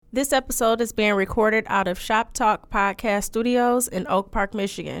This episode is being recorded out of Shop Talk Podcast Studios in Oak Park,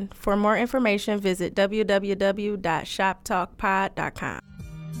 Michigan. For more information, visit www.shoptalkpod.com.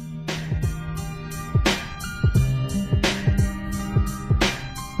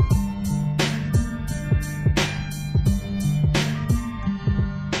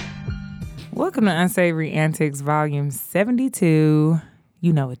 Welcome to Unsavory Antics, Volume 72.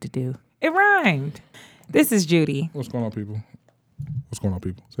 You know what to do. It rhymed. This is Judy. What's going on, people? What's going on,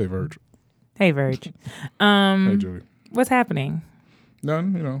 people? Say Verge. Hey, Verge. Hey, Judy. What's happening?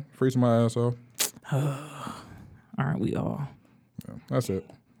 Nothing, freezing my ass off. Aren't we all? Yeah, that's it.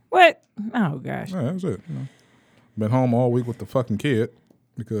 What? Oh, gosh. Yeah, that's it. Been home all week with the fucking kid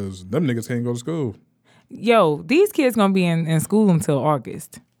because them niggas can't go to school. Yo, these kids gonna be in school until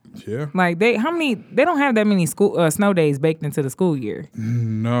August. Yeah. Like, they don't have that many school snow days baked into the school year.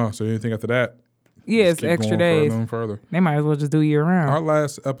 No, so anything after that. Yeah, it's extra days. Further. They might as well just do year round. Our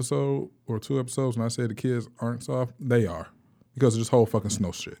last episode or 2 episodes when I said the kids aren't soft, they are. Because of this whole fucking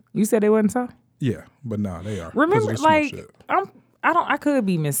snow shit. You said they wasn't so? Yeah, but nah, they are. Remember, like, I could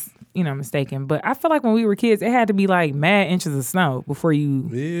be mistaken, but I feel like when we were kids, it had to be like mad inches of snow before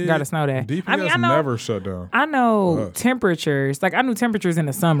you got a snow day. DPS I know, never shut down. I know temperatures. Like, I knew temperatures in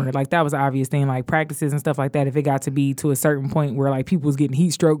the summer. Like, that was an obvious thing. Like, practices and stuff like that. If it got to be to a certain point where like people was getting heat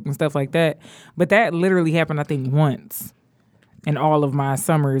stroke and stuff like that, but that literally happened, I think, once in all of my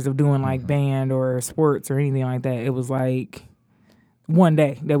summers of doing like band or sports or anything like that. It was like one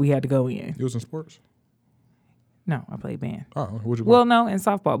day that we had to go in. You was in sports? No, I played band. Oh, what'd you play? Well, no, in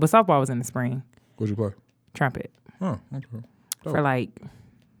softball. But softball was in the spring. What'd you play? Trumpet. Oh, okay. Dope. For like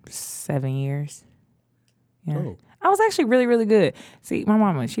 7 years. Yeah. Dope. I was actually really, really good. See, my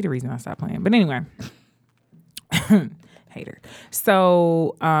mama, she the reason I stopped playing. But anyway. Hater.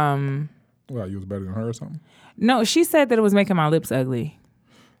 So, Well, you was better than her or something? no, she said that it was making my lips ugly.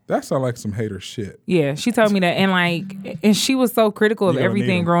 That sounds like some hater shit. Yeah, she told me that. And she was so critical of You don't need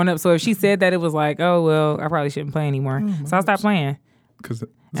everything 'em. growing up. So if she said that, it was like, oh, well, I probably shouldn't play anymore. So I stopped playing.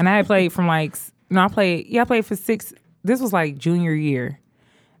 And I had played from I played for 6. This was like junior year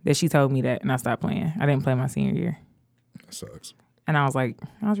that she told me that, and I stopped playing. I didn't play my senior year. That sucks. And I was like,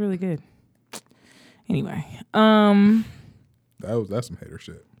 I was really good. Anyway, That's some hater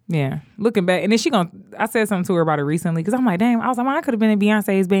shit. yeah. Looking back, and then I said something to her about it recently because I'm like, damn, I was like, I could have been in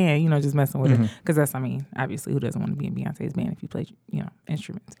Beyonce's band, just messing with her. Because obviously, who doesn't want to be in Beyonce's band if you play,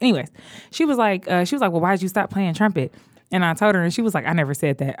 instruments? Anyways, she was like, well, why did you stop playing trumpet? And I told her, and she was like, I never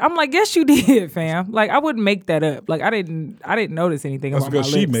said that. I'm like, yes, you did, fam. Like, I wouldn't make that up. Like, I didn't notice anything That's about my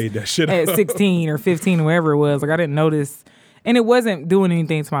because lips she made that shit at up. 16 or 15 or whatever it was. Like, I didn't notice. And it wasn't doing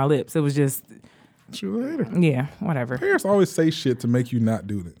anything to my lips. It was just, She was a hater. yeah, whatever. Parents always say shit to make you not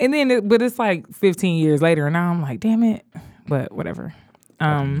do that. And then, but it's like 15 years later, and now I'm like, damn it. But whatever.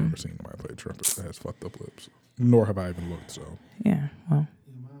 I've never seen somebody play trumpet that has fucked up lips. Nor have I even looked, so. Yeah, well.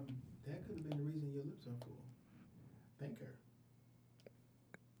 Your mom, that could have been the reason your lips are full. Thank her.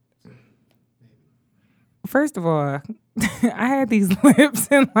 First of all, I had these lips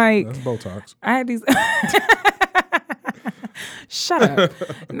and like. That's Botox. I had these. Shut up.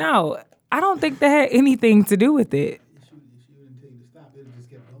 No, I don't think that had anything to do with it. If she wouldn't tell you to stop, it just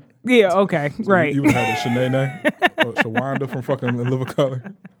kept going. Yeah, okay, right. You would have had the Shanae or Shawanda from fucking Live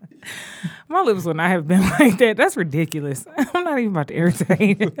Color. My lips would not have been like that. That's ridiculous. I'm not even about to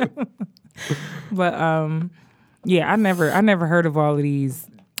irritate. But yeah, I never heard of all of these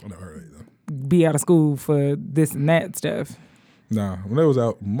I never heard of it either. be out of school for this and that stuff. Nah, when they was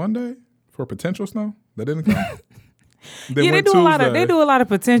out Monday for potential snow, that didn't count. Yeah, they do a lot of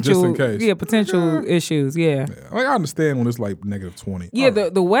potential, Just in case. yeah, potential issues, yeah. Yeah. Like, I understand when it's like negative 20. Yeah, All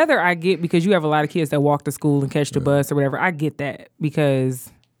right. the weather I get because you have a lot of kids that walk to school and catch the bus or whatever. I get that because,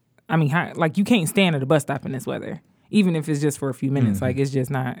 I mean, like you can't stand at a bus stop in this weather, even if it's just for a few minutes. Like it's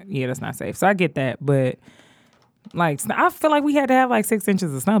just not, that's not safe. So I get that, but like I feel like we had to have like 6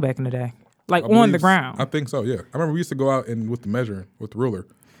 inches of snow back in the day, like on the ground. I think so, yeah. I remember we used to go out and with the measuring, with the ruler,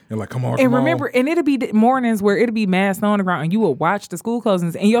 and like, come on, And remember, and it'd be mornings where it'd be mad snow on the ground, and you would watch the school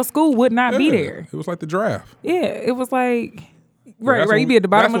closings, and your school would not be there. It was like the draft. Yeah, it was like that's right. what You be at the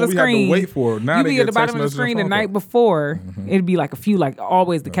bottom of the that's what we had to screen. wait for. Now you they be get at the bottom of the text screen the messages and night phone before. It'd be like a few, like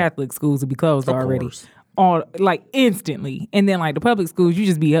always the Catholic schools would be closed Of already, course. all like instantly, and then like the public schools, you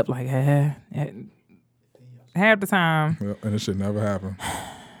just be up like half the time. Yep, and it should never happen.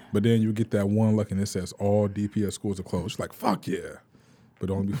 But then you get that one look and it says all DPS schools are closed. It's like, fuck yeah. But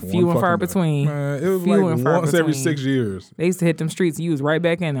only be for Few one and far fucking day. between. Man, it was Few like and far once every between. 6 years. They used to hit them streets, and you was right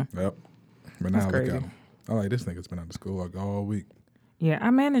back in them. Yep. But now That's look crazy. at him. I like this nigga's been out of school like all week. Yeah, I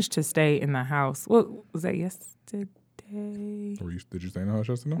managed to stay in the house. What was that yesterday? day? Did you stay in the house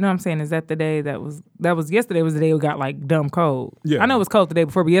yesterday? No, I'm saying, is that the day that was yesterday was the day we got like dumb cold. Yeah. I know it was cold the day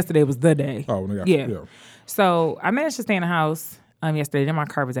before, but yesterday was the day. Oh, when they got, Yeah. yeah. So I managed to stay in the house yesterday. Then my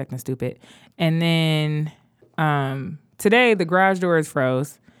car was acting stupid. And then today the garage doors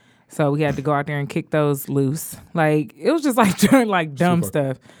froze. So we had to go out there and kick those loose. Like, it was just like doing like dumb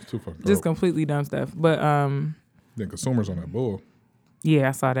stuff. Too fucking Just dope. completely dumb stuff. But Then consumers on that bull. yeah,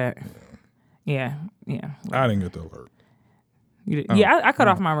 I saw that. Yeah. I didn't get the alert. I cut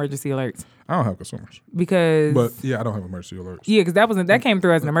off my emergency alerts I don't have consumers. because But yeah, I don't have emergency alerts. yeah, because that came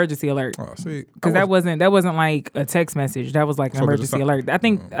through as an emergency alert. Oh, see. Because that wasn't like a text message. That was like an So they just emergency not- alert. I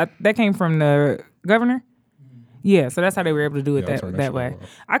think that came from the governor. Yeah, so that's how they were able to do it Yeah, I turned that that shit way. off.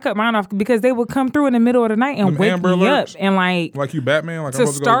 I cut mine off because they would come through in the middle of the night and Them wake Amber me up Alerts? and like Like you Batman? Like I'm to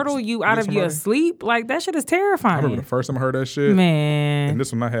supposed to go startle you out get of your somebody? sleep. Like that shit is I remember terrifying. the first time I heard that shit. Man. And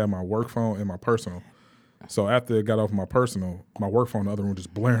this one I had my work phone and my personal. So after it got off my personal, my work phone in the other room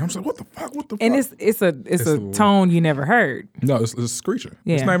just blaring. I'm just like, what the fuck? What the And fuck? it's a tone you never heard. No, it's screeching.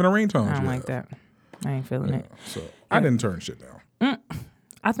 Yeah. It's not even a ringtone. I don't you like have. that. I ain't feeling it. So I didn't turn shit down.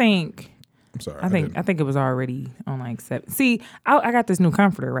 I think I'm sorry. I think it was already on like 7. See, I got this new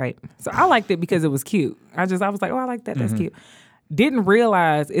comforter, right? So I liked it because it was cute. I was like, oh, I like that. That's cute. Didn't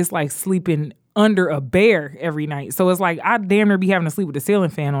realize it's like sleeping under a bear every night. So it's like I damn near be having to sleep with the ceiling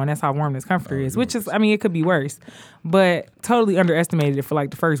fan on. That's how warm this comforter is. Which is, I mean, it could be worse, but totally underestimated it for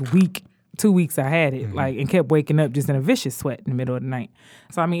like the first week, 2 weeks I had it, like, and kept waking up just in a vicious sweat in the middle of the night.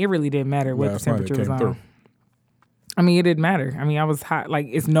 So I mean, it really didn't matter what Last the night it temperature was came on. through. I mean, it didn't matter. I mean, I was hot. Like,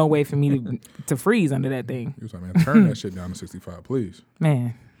 it's no way for me to freeze under that thing. He was like, man, turn that shit down to 65, please.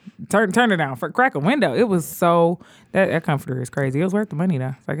 Man, turn it down. Crack a window. It was so that comforter is crazy. It was worth the money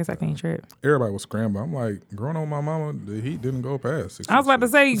though. So I guess I can't trip. Everybody was scrambling. I'm like, growing up with my mama, the heat didn't go past 60. I was about to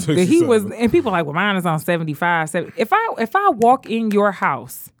say the heat was, and people are like, well, mine is on 75. 70. If I walk in your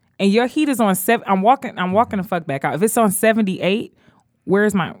house and your heat is on 7, I'm walking the fuck back out. If it's on 78, where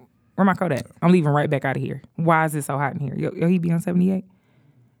my coat at? I'm leaving right back out of here. Why is it so hot in here? Your heat be on 78?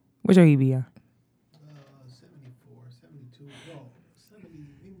 What's your heat be on? 74, 72. Well, 70,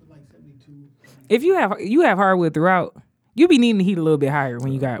 maybe like 72. If you have hardwood throughout, you be needing to heat a little bit higher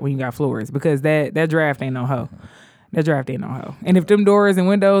when you got floors because that draft ain't no hoe. That draft ain't no hoe. And if them doors and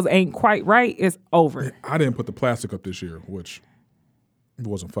windows ain't quite right, it's over. I didn't put the plastic up this year, which I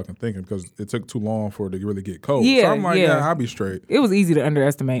wasn't fucking thinking because it took too long for it to really get cold. Yeah, so I'm like, yeah. yeah, I'll be straight. It was easy to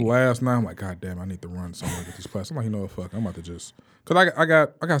underestimate. Last night, I'm like, God damn, I need to run somewhere to get this plastic. I'm like, you know what, fuck, I'm about to just, because I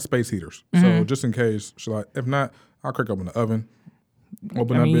got space heaters. So just in case, if not, I'll crack open the oven,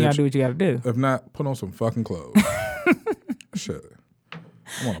 open I mean, that you bitch. gotta do what you gotta do. If not, put on some fucking clothes. Shit.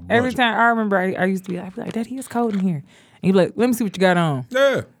 I'm on a budget. Every time I remember, I used to I'd be like, Daddy, it's cold in here. And he'd be like, let me see what you got on.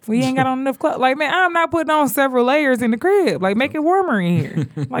 Yeah. Well, you ain't got on enough clothes. Like, man, I'm not putting on several layers in the crib. Like, make it warmer in here.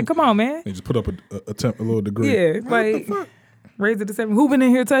 Like, come on, man. And just put up a little degree. Yeah, like, raise it to 7. Who been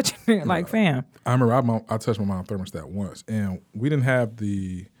in here touching it? Like, fam. I remember I touched my mom's thermostat once, and we didn't have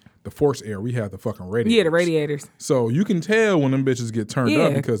the forced air. We had the fucking radiators. Yeah, the radiators. So you can tell when them bitches get turned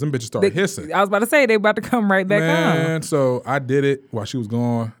up Yeah. because them bitches start hissing. I was about to say, they about to come right back on. Man, so I did it while she was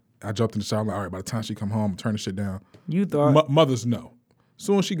gone. I jumped in the shower. I'm like, all right, by the time she come home, turn the shit down. You thought. Mothers know.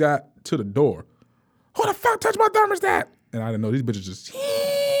 Soon as she got to the door, who the fuck touched my thermostat? And I didn't know. These bitches just,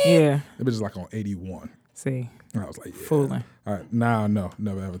 Yeah. the bitches like on 81. See, And I was like, yeah. fooling. All right, now no,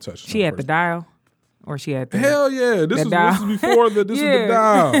 never ever touched. She had the dial, or she had the. Hell yeah. This the is dial. before this is the Yeah.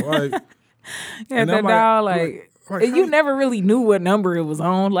 dial. Like, Yeah, and that I'm dial, like, and how you never really knew what number it was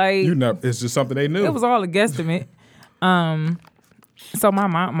on. Like, you never, it's just something they knew. it was all a guesstimate. So my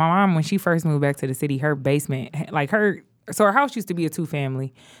mom, when she first moved back to the city, her basement, so her house used to be a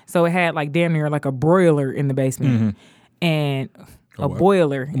 2-family. So it had like damn near like a broiler in the basement and a what?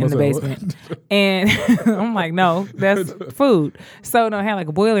 boiler in What's the that? basement. And I'm like, no, that's food. So no, it had like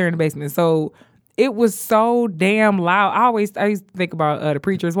a boiler in the basement. So it was so damn loud. I used to think about the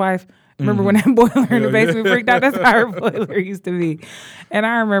preacher's wife. Remember when that boiler in the basement freaked out? That's how her boiler used to be. And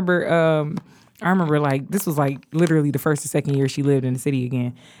I remember like this was like literally the first or second year she lived in the city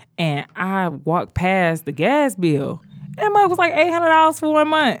again. And I walked past the gas bill. That mug was like $800 for 1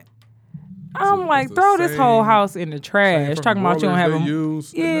 month. I'm like, the throw this whole same- house in the trash. Talking about you don't have them. them.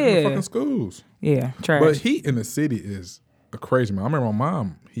 Use in the Yeah. fucking schools. Yeah, trash. But heat in the city is a crazy man. I remember my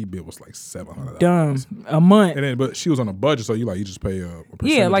mom, heat bill was like $700. Dumb. A month. And then, but she was on a budget, so you just pay a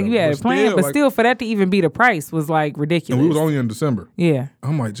percentage. Yeah, like of you it. had a plan, but like, still for that to even be the price was like ridiculous. And we was only in December. Yeah.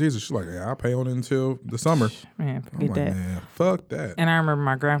 I'm like, Jesus. She's like, yeah, I'll pay on it until the summer. Man, I'm forget like, that. man, fuck that. And I remember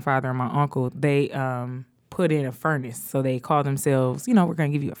my grandfather and my uncle, they put in a furnace. So they called themselves, we're going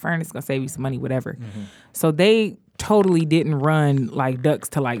to give you a furnace, going to save you some money, whatever. So they totally didn't run like ducks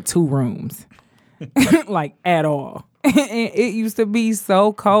to like 2 rooms, like at all. It used to be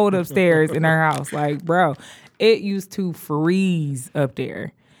so cold upstairs in her house, like bro, it used to freeze up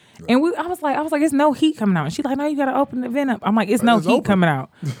there. And I was like, it's no heat coming out. And she's like, no, you gotta open the vent up. I'm like, it's no heat coming out.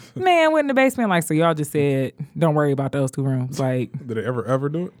 Man, went in the basement, like, so y'all just said, don't worry about those 2 rooms. Like, Did they ever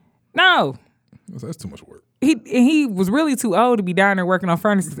do it? no. That's too much work. He was really too old to be down there working on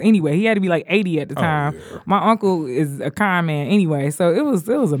furnaces anyway. He had to be like 80 at the time. Yeah. My uncle is a con man anyway, so it was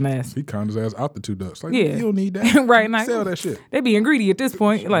a mess. He conned his ass out the 2 ducks. Like, Yeah. you don't need that. Right, like, Sell that shit. They being greedy at this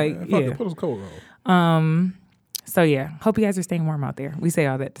point. Like, Man, fuck yeah. it, put us cold on. So yeah, hope you guys are staying warm out there. We say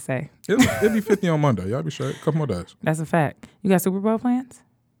all that to say. It'll be 50 on Monday. Y'all be straight. Couple more days. That's a fact. You got Super Bowl plans?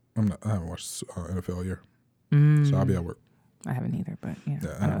 I haven't watched NFL all year. Mm. So I'll be at work. I haven't either, but yeah,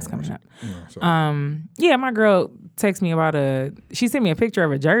 I I know it's haven't coming up. watched it. So. Yeah, my girl texted me about she sent me a picture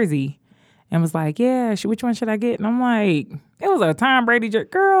of a jersey and was like, yeah, which one should I get? And I'm like, it was a Tom Brady jersey.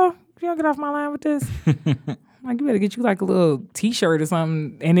 Girl, you don't get off my line with this. Like, you better get you like a little t-shirt or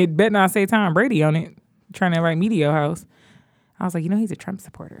something, and it better not say Tom Brady on it. Trying to invite me to your house. I was like, he's a Trump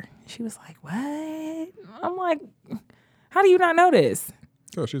supporter. She was like, what? I'm like, how do you not know this?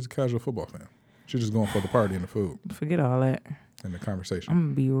 Oh, she's a casual football fan. She's just going for the party and the food Forget all that. and the conversation. I'm going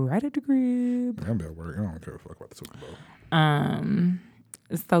to be right at the crib. I'm at work. I don't care a fuck about the Super Bowl.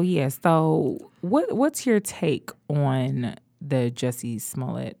 So what's your take on the Jussie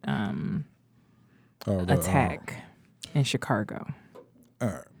Smollett attack in Chicago? All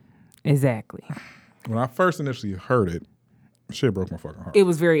right. Exactly. When I first initially heard it, shit broke my fucking heart. It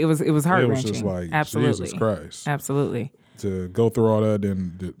was heart It was wrenching. just like, Absolutely. Jesus Christ. Absolutely. To go through all that,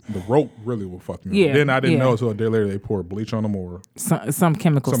 then the rope really will fuck me up. Then I didn't know until a day later they poured bleach on them or some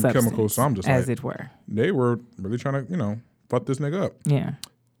chemical substance, chemicals. So I'm just as like, it were. they were really trying to, fuck this nigga up. Yeah.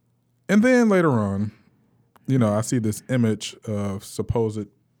 And then later on, I see this image of supposed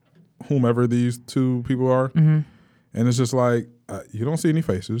whomever these 2 people are. Mm-hmm. And it's just like, you don't see any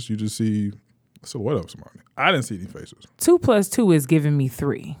faces. You just see a silhouette of somebody. I didn't see any faces. 2 + 2 is giving me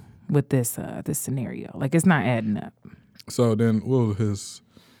 3 with this scenario. Like, it's not adding up. So then, his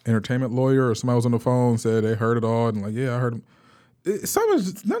entertainment lawyer or somebody was on the phone said they heard it all and like, yeah, I heard him. None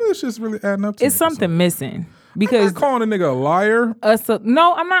of this shit's really adding up to It's something missing because I'm not calling a nigga a liar.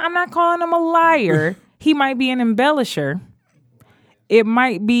 No, I'm not calling him a liar. He might be an embellisher. It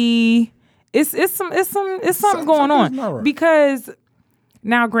might be. It's something going on right. Because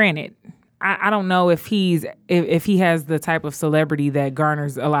now, granted, I don't know if he has the type of celebrity that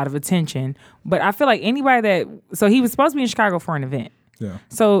garners a lot of attention, but I feel like anybody so he was supposed to be in Chicago for an event. Yeah.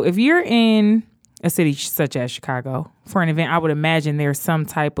 So if you're in a city such as Chicago for an event, I would imagine there's some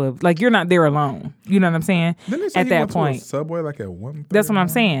type of, like, you're not there alone. You know what I'm saying? Didn't they say at he that went point. to a Subway like at 1:30? That's what I'm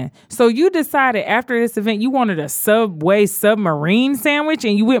saying. So you decided after this event you wanted a Subway submarine sandwich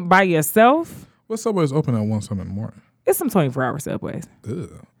and you went by yourself? What Subway is open at 1 something in the morning? It's some 24-hour Subways.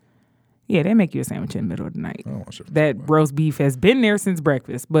 Ugh. Yeah, they make you a sandwich in the middle of the night. I don't want shit from That Subway. roast beef has been there since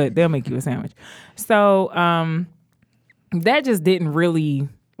breakfast, but they'll make you a sandwich. So that just didn't really,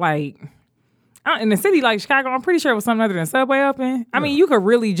 like, in a city like Chicago, I'm pretty sure it was something other than Subway open. I mean, you could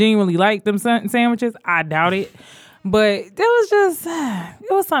really genuinely like them sandwiches. I doubt it. But it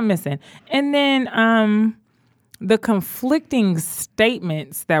was something missing. And then the conflicting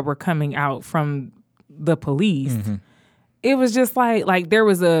statements that were coming out from the police, it was just like there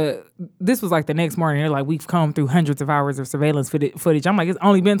was this was like the next morning. They're like, we've combed through hundreds of hours of surveillance footage. I'm like, it's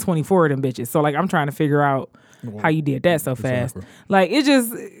only been 24 of them bitches. So like, I'm trying to figure out how you did that so fast. Like, it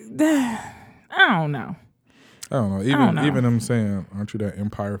just, I don't know. Even them saying, aren't you that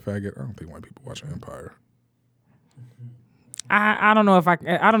Empire faggot? I don't think white people watch Empire. I don't know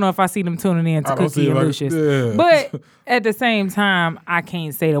if I see them tuning in to Cookie and Lucius. Yeah. But at the same time, I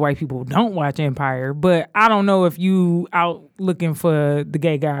can't say that white people don't watch Empire, but I don't know if you out looking for the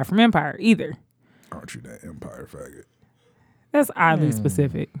gay guy from Empire either. Aren't you that Empire faggot? That's oddly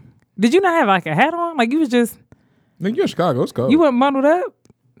specific. Did you not have like a hat on? Like you was just Nigga, you're in Chicago, it's cold. You weren't bundled up?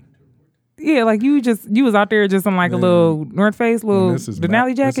 Yeah, like you was out there just in like a little North Face, little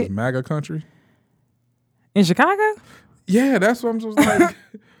Denali jacket. This is MAGA country. In Chicago? Yeah, that's what I'm just like.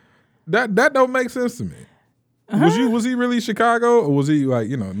 that don't make sense to me. Was he really Chicago, or was he like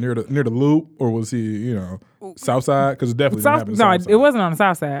near the Loop, or was he South Side? Because it definitely didn't happen. No, it wasn't on the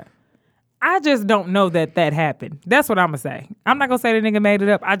South Side. I just don't know that happened. That's what I'm gonna say. I'm not gonna say the nigga made it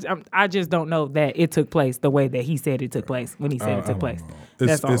up. I just don't know that it took place the way that he said it took place when he said it took place.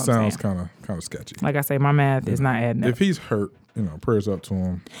 It sounds kind of sketchy. Like I say, my math is not adding up. If he's hurt, prayers up to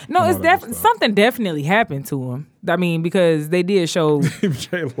him. No, it's definitely something definitely happened to him. I mean, because they did show. They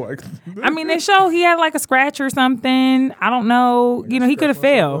show he had like a scratch or something. I don't know. He could have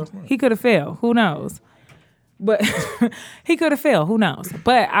failed. He could have failed. Who knows? But he could have failed. Who knows?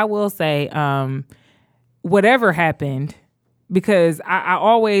 But I will say, whatever happened, because I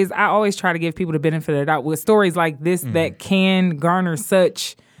always try to give people the benefit of the doubt with stories like this that can garner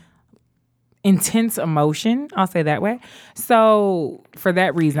such intense emotion. I'll say that way. So for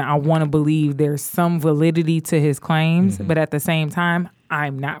that reason, I want to believe there's some validity to his claims, but at the same time,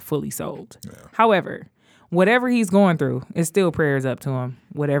 I'm not fully sold. Yeah. However, whatever he's going through, it's still prayers up to him,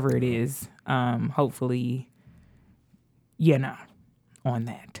 whatever it is. Hopefully, on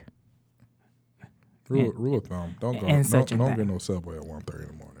that. Rule of thumb: don't get no Subway at 1:30 in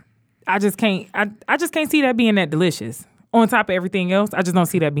the morning. I just can't. I just can't see that being that delicious. On top of everything else, I just don't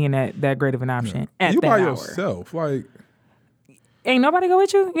see that being that great of an option. Yeah. At you that by hour. Yourself, like ain't nobody go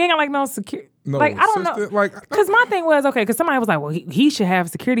with you. You ain't got like no security. No, like I don't know. Like, because my thing was because somebody was like, well, he should have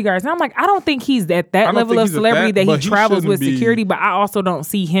security guards, and I'm like, I don't think he's at that level of celebrity that he travels with security. But I also don't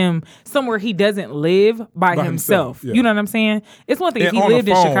see him somewhere he doesn't live by himself. Yeah. You know what I'm saying? It's one thing if he lived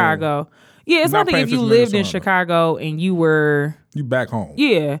in Chicago. Yeah, it's one thing if you lived in Chicago and you back home.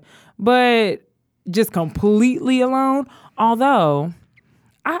 Yeah, but just completely alone. Although,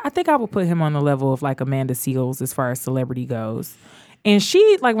 I think I would put him on the level of like Amanda Seales as far as celebrity goes. And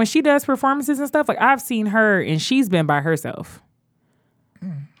she, like when she does performances and stuff, like I've seen her and she's been by herself.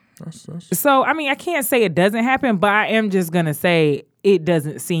 So, I can't say it doesn't happen, but I am just going to say it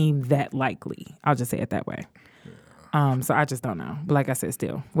doesn't seem that likely. I'll just say it that way. Yeah. So I just don't know. But like I said,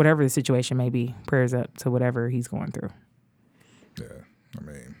 still, whatever the situation may be, prayers up to whatever he's going through. Yeah,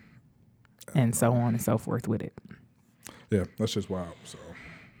 and so on and so forth with it. Yeah, that's just wild. So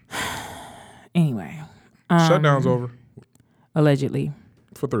anyway, shutdown's over. Allegedly.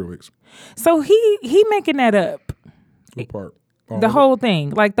 For 3 weeks. So he making that up. What part? The whole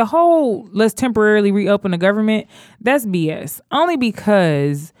thing. Like the whole let's temporarily reopen the government, that's BS. Only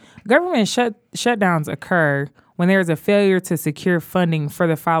because government shutdowns occur when there is a failure to secure funding for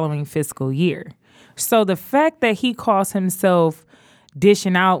the following fiscal year. So the fact that he calls himself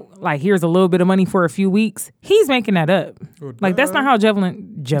dishing out, like, here's a little bit of money for a few weeks, he's making that up. Like, that's not how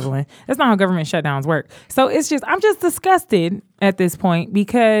Javelin, that's not how government shutdowns work. So I'm just disgusted at this point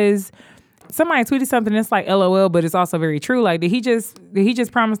because somebody tweeted something that's like LOL, but it's also very true. Like, did he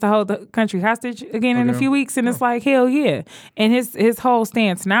just promise to hold the country hostage again in a few weeks? And it's like, hell yeah. And his whole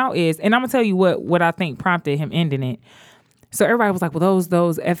stance now is, and I'm gonna tell you what I think prompted him ending it. So everybody was like, well,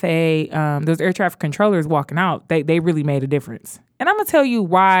 those FAA, those air traffic controllers walking out, they really made a difference. And I'm going to tell you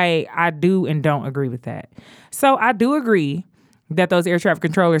why I do and don't agree with that. So I do agree that those air traffic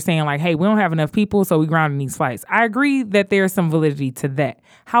controllers saying like, hey, we don't have enough people, so we grounding these flights. I agree that there's some validity to that.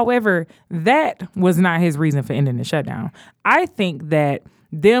 However, that was not his reason for ending the shutdown. I think that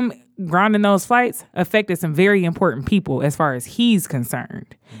them grounding those flights affected some very important people as far as he's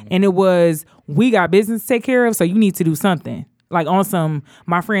concerned. Mm-hmm. And it was, we got business to take care of, so you need to do something. Like on some,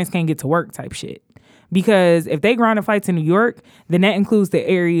 my friends can't get to work type shit. Because if they grounded flights in New York, then that includes the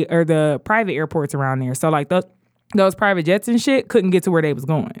area or the private airports around there. So like those private jets and shit couldn't get to where they was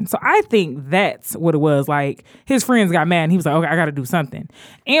going. So I think that's what it was. Like his friends got mad and he was like, okay, I got to do something.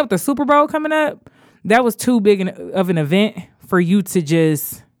 And with the Super Bowl coming up, that was too big of an event for you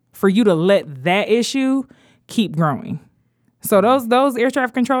to let that issue keep growing. So those air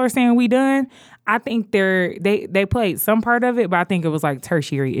traffic controllers saying we done, I think they played some part of it, but I think it was like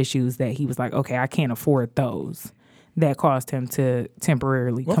tertiary issues that he was like, okay, I can't afford those. That caused him to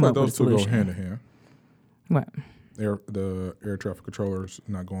temporarily come up with a solution. Those two go hand in hand. What? The air traffic controllers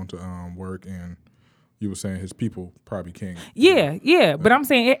not going to work, and you were saying his people probably can't. Yeah. But I'm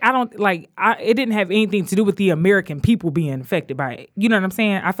saying it didn't have anything to do with the American people being affected by it. You know what I'm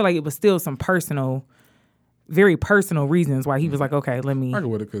saying? I feel like it was still some very personal reasons why he was like, okay, let me. I go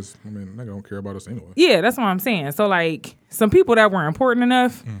with it because they don't care about us anyway. Yeah, that's what I'm saying. So like some people that weren't important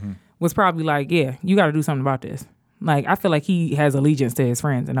enough was probably like, yeah, you got to do something about this. Like I feel like he has allegiance to his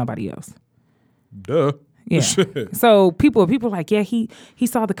friends and nobody else. Duh. Yeah. So people like, yeah, he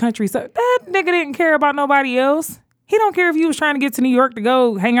saw the country. So that nigga didn't care about nobody else. He don't care if you was trying to get to New York to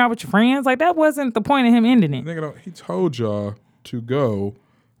go hang out with your friends. Like that wasn't the point of him ending it. Nigga, he told y'all to go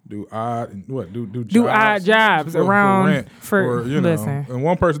do odd jobs around for listen. And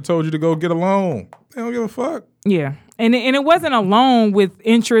one person told you to go get a loan. They don't give a fuck. Yeah. And it wasn't a loan with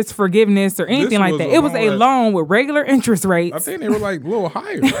interest forgiveness or anything like that. It was a loan with regular interest rates. I think they were like a little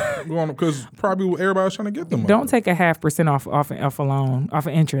higher because probably everybody was trying to get them. Don't take a 0.5% off a loan, off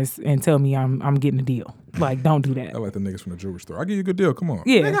of interest, and tell me I'm getting a deal. Like, don't do that. I like the niggas from the jewelry store. I'll give you a good deal. Come on.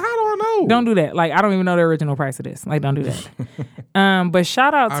 Yeah. Nigga, how do I know? Don't do that. Like, I don't even know the original price of this. Like, don't do that. But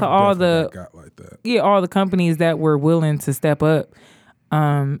shout out to all all the companies that were willing to step up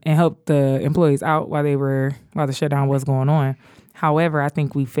and help the employees out while the shutdown was going on. However, I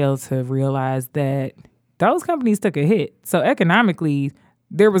think we failed to realize that those companies took a hit. So economically,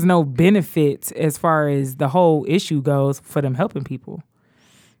 there was no benefit as far as the whole issue goes for them helping people.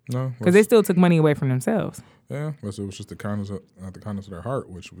 No, because they still took money away from themselves. Yeah, unless it was just the kindness of their heart,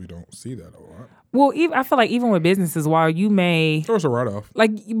 which we don't see that a lot. Well, I feel like even with businesses, while you may... There was a write-off.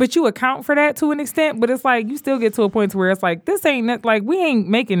 Like, but you account for that to an extent, but it's like you still get to a point where it's like, this ain't... Like, we ain't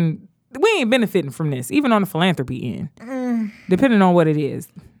benefiting from this, even on the philanthropy end, depending on what it is.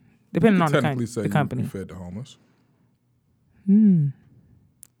 Depending on the company. You fed the homeless.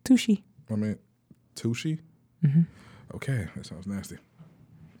 Touche. I mean, touche? Mm-hmm. Okay, that sounds nasty.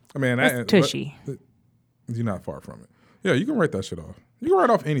 I mean, that's tushy. You're not far from it. Yeah, you can write that shit off. You can write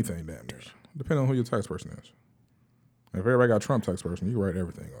off anything, damn near, depending on who your tax person is. If everybody got a Trump tax person, you can write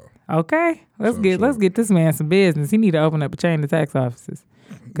everything off. Okay, let's get this man some business. He need to open up a chain of tax offices.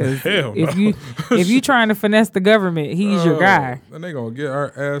 Because if you trying to finesse the government, he's your guy. Then they gonna get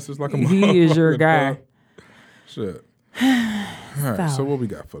our asses like a he is your guy. Shit. All right. So what we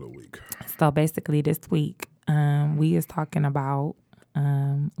got for the week? So basically, this week, we is talking about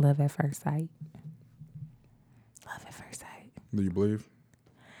love at first sight. Love at first sight. Do you believe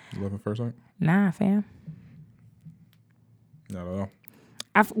love at first sight? Nah, fam. Not at all.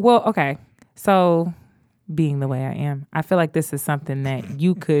 Well, okay. So, being the way I am, I feel like this is something that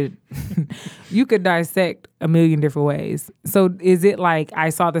you could dissect a million different ways. So, is it like I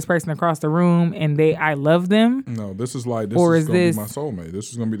saw this person across the room and I love them? No, this is going to be my soulmate.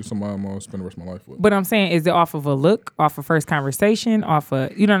 This is going to be somebody I'm going to spend the rest of my life with. But I'm saying, is it off of a look, off of first conversation, off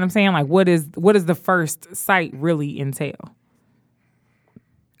of, you know what I'm saying? Like, what is the first sight really entail?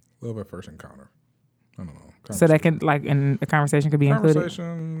 Love at first encounter. I don't know. So that can, like, in a conversation could be included?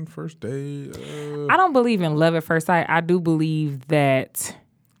 Conversation, first date. I don't believe in love at first sight. I do believe that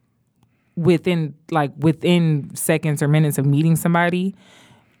within seconds or minutes of meeting somebody,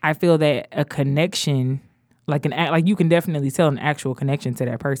 I feel that a connection, like you can definitely tell an actual connection to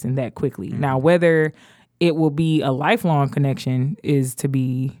that person that quickly. Mm-hmm. Now, whether it will be a lifelong connection is to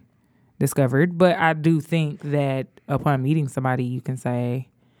be discovered, but I do think that upon meeting somebody, you can say,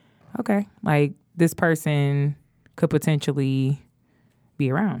 okay, like, this person could potentially be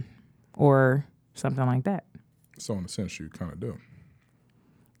around or something like that. So in a sense, you kind of do.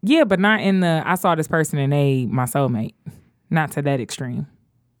 Yeah, but not in the, I saw this person and they my soulmate. Not to that extreme.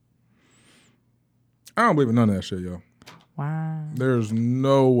 I don't believe in none of that shit, yo. Wow. There's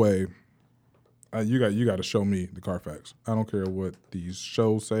no way. You got to show me the Carfax. I don't care what these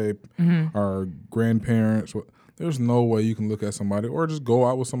shows say, our grandparents, there's no way you can look at somebody or just go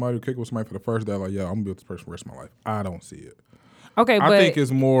out with somebody or kick with somebody for the first day like, yeah, I'm going to be with this person for the rest of my life. I don't see it. Okay, I think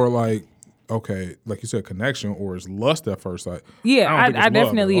it's more like, okay, like you said, connection or it's lust at first sight. Yeah, I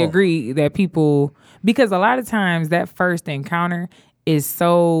definitely agree that people, because a lot of times that first encounter is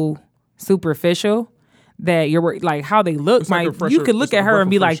so superficial that you're like how they look. You could look at her and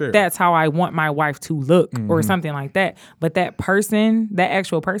be like, that's how I want my wife to look or something like that. But that person, that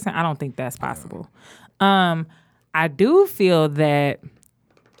actual person, I don't think that's possible. Yeah. I do feel that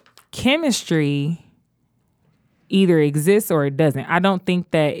chemistry either exists or it doesn't. I don't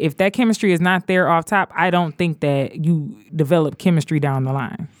think that if that chemistry is not there off top, I don't think that you develop chemistry down the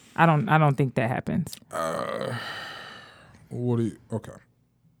line. I don't think that happens. Okay.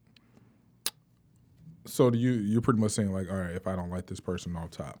 So you're pretty much saying like, all right, if I don't like this person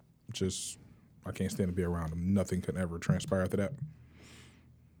off top, just I can't stand to be around them. Nothing could ever transpire after that.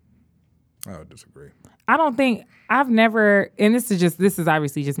 I would disagree. I don't think I've never, and this is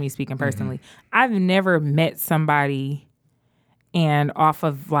obviously just me speaking personally. I've never met somebody and off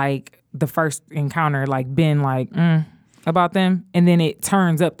of like the first encounter, like been like about them, and then it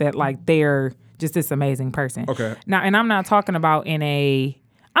turns up that like they're just this amazing person. Okay. Now, and I'm not talking about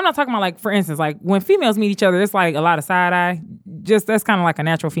like, for instance, like when females meet each other, it's like a lot of side eye. Just that's kind of like a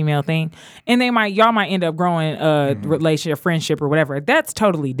natural female thing. And y'all might end up growing a relationship, friendship or whatever. That's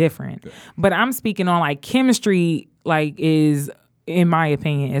totally different. Yeah. But I'm speaking on like chemistry, like is, in my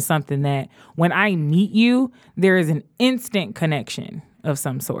opinion, is something that when I meet you, there is an instant connection of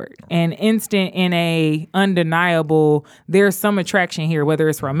some sort. An instant in a undeniable, there's some attraction here, whether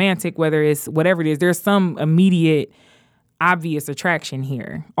it's romantic, whether it's whatever it is, there's some immediate obvious attraction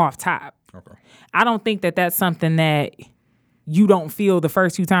here off top. Okay. I don't think that that's something that you don't feel the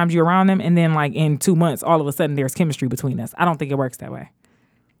first few times you're around them, and then like in 2 months, all of a sudden there's chemistry between us. I don't think it works that way.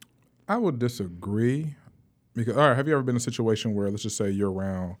 I would disagree because, all right, have you ever been in a situation where, let's just say you're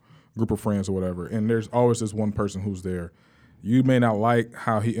around a group of friends or whatever, and there's always this one person who's there. You may not like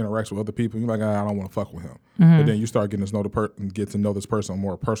how he interacts with other people. You're like, I don't want to fuck with him. But then you start getting to know this person on a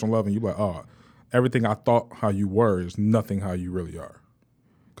more personal level, and you're like, oh, everything I thought how you were is nothing how you really are.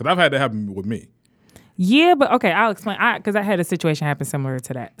 Because I've had that happen with me. Yeah, but okay, I'll explain. Because I had a situation happen similar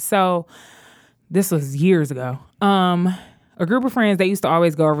to that. So this was years ago. A group of friends, they used to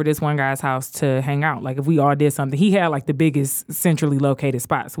always go over this one guy's house to hang out. Like if we all did something, he had like the biggest centrally located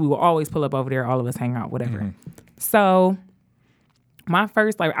spot. So we would always pull up over there, all of us hang out, whatever. So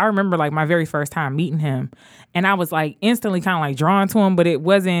I remember like my very first time meeting him, and I was like instantly kind of like drawn to him, but it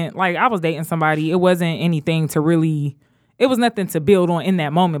wasn't like I was dating somebody. It wasn't anything to really, it was nothing to build on in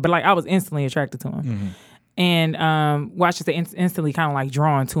that moment, but like I was instantly attracted to him. And well, I should say instantly kind of like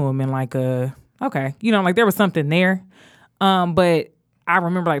drawn to him and like, okay, like there was something there. But I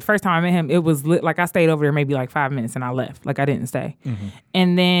remember like the first time I met him, it was like I stayed over there maybe like 5 minutes and I left. Like I didn't stay.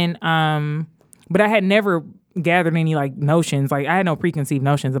 And then, but I had never gathered any like notions. Like I had no preconceived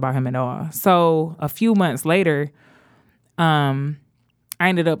notions about him at all. So a few months later, I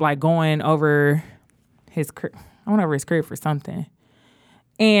ended up like going over his crib. I went over his crib for something.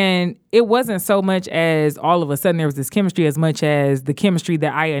 And it wasn't so much as all of a sudden there was this chemistry as much as the chemistry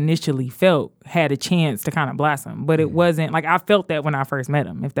that I initially felt had a chance to kind of blossom. But it wasn't like I felt that when I first met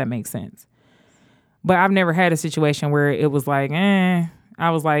him, if that makes sense. But I've never had a situation where it was like, I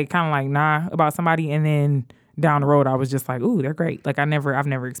was like kind of like nah about somebody, and then down the road I was just like, ooh, they're great. Like I've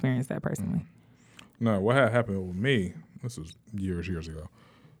never experienced that personally. No, what had happened with me, this was years ago.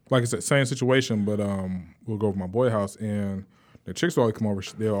 Like I said, same situation, but we'll go over my boy house, and the chicks always come over.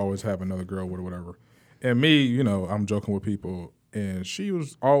 They'll always have another girl with or whatever. And me, I'm joking with people, and she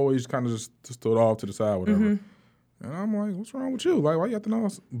was always kind of just stood off to the side, whatever. And I'm like, what's wrong with you? Like, why you have to know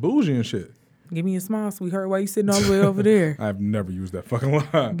bougie and shit? Give me a smile, sweetheart. Why you sitting all the way over there? I've never used that fucking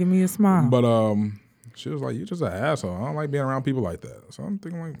line. Give me a smile. But she was like, you just an asshole. I don't like being around people like that. So I'm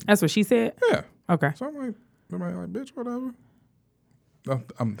thinking like, that's what she said? Yeah. Okay. So I'm like, everybody like, bitch, whatever.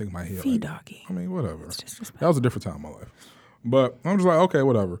 I'm thinking my head. Fee like, doggy. I mean, whatever. That was a different time in my life. But I'm just like, okay,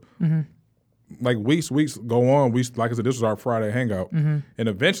 whatever. Like weeks go on. Like I said, this was our Friday hangout. And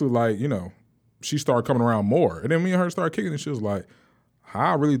eventually, like, she started coming around more. And then me and her started kicking, and she was like, how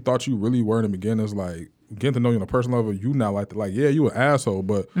I really thought you really were in the beginning is like, getting to know you on a personal level, you not like that. Like, yeah, you an asshole,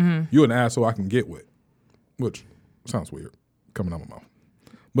 but you an asshole I can get with. Which sounds weird coming out of my mouth.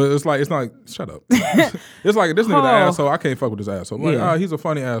 But it's not like, shut up. It's like, this nigga's an asshole, I can't fuck with this asshole. Like, he's a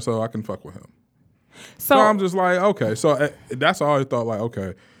funny asshole, I can fuck with him. So I'm just like, okay. So that's all I thought, like,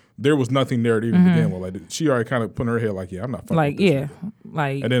 okay, there was nothing there to even begin with. Like, she already kind of put in her head, like, yeah, I'm not fucking with this nigga.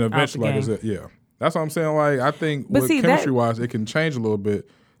 Like, and then eventually, like I said, yeah. That's what I'm saying. Like, I think chemistry-wise, it can change a little bit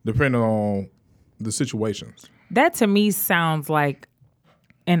depending on the situations. That to me sounds like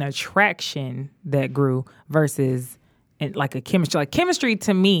an attraction that grew versus like a chemistry. Like chemistry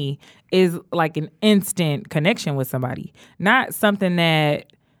to me is like an instant connection with somebody, not something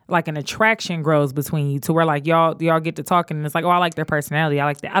that like an attraction grows between you to where like y'all get to talking and it's like, oh, I like their personality. I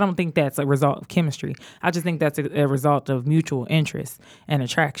like that. I don't think that's a result of chemistry. I just think that's a result of mutual interest and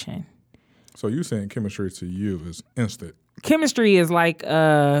attraction. So you saying chemistry to you is instant? Chemistry is like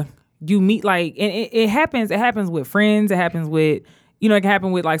you meet like it happens with friends. It happens with it can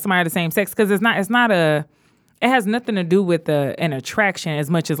happen with like somebody of the same sex because it has nothing to do with an attraction as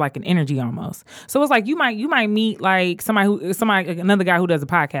much as like an energy almost. So it's like you might meet like another guy who does a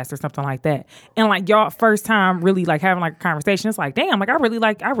podcast or something like that, and like y'all first time really like having like a conversation. It's like, damn, like I really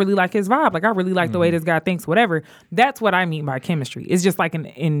like his vibe. Like I really like the way this guy thinks. Whatever. That's what I mean by chemistry. It's just like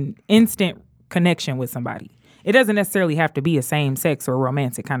an instant connection with somebody. It doesn't necessarily have to be a same sex or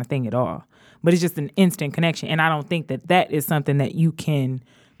romantic kind of thing at all, but it's just an instant connection. And I don't think that is something that you can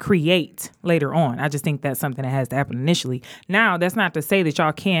create later on. I just think that's something that has to happen initially. Now, that's not to say that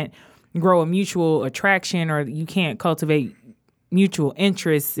y'all can't grow a mutual attraction or you can't cultivate mutual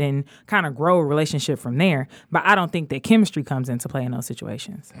interests and kind of grow a relationship from there. But I don't think that chemistry comes into play in those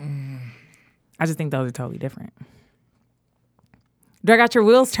situations. I just think those are totally different. Do I got your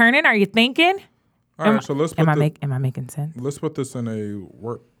wheels turning? Are you thinking? All right, so let's put am I making sense? Let's put this in a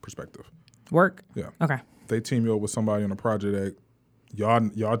work perspective. Work? Yeah. Okay. They team you up with somebody on a project that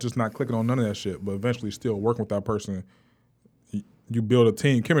y'all just not clicking on none of that shit, but eventually still working with that person. You build a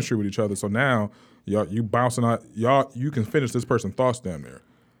team chemistry with each other. So now you bouncing out, you can finish this person's thoughts down there.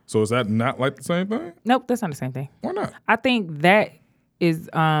 So is that not like the same thing? Nope, that's not the same thing. Why not? I think that is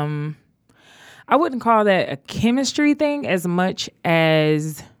I wouldn't call that a chemistry thing as much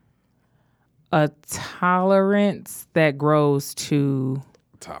as a tolerance that grows to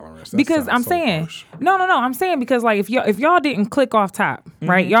Tolerance. That because sounds I'm so saying harsh. no. I'm saying because like if y'all didn't click off top,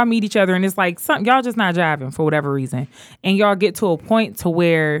 right? Y'all meet each other and it's like something y'all just not jiving for whatever reason, and y'all get to a point to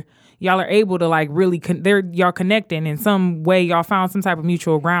where y'all are able to like really y'all connecting in some way. Y'all found some type of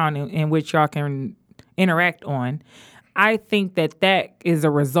mutual ground in which y'all can interact on. I think that is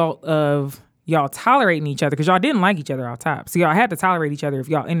a result of y'all tolerating each other because y'all didn't like each other off top. So y'all had to tolerate each other if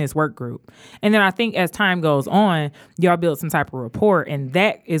y'all in this work group. And then I think as time goes on, y'all build some type of rapport, and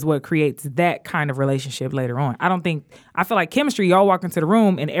that is what creates that kind of relationship later on. I feel like chemistry, y'all walk into the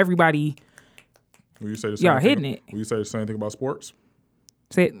room and everybody, Will you say the same y'all thing? hitting it. Will you say the same thing about sports?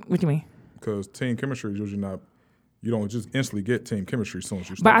 Say it, what you mean? Because team chemistry is usually not. You don't just instantly get team chemistry as soon as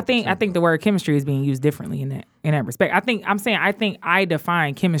you start. But with I think the word chemistry is being used differently in that respect. I think I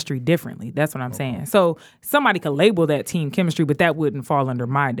define chemistry differently. That's what I'm saying. So somebody could label that team chemistry, but that wouldn't fall under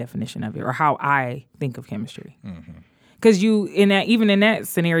my definition of it or how I think of chemistry. Because even in that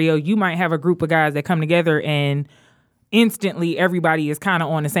scenario, you might have a group of guys that come together and instantly everybody is kind of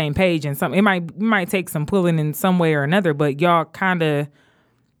on the same page, and it might take some pulling in some way or another, but y'all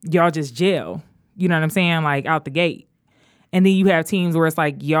just gel. You know what I'm saying? Like out the gate. And then you have teams where it's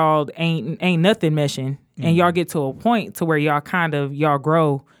like y'all ain't nothing meshing, and y'all get to a point to where y'all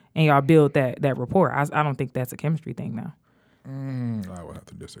grow and y'all build that rapport. I don't think that's a chemistry thing now. I would have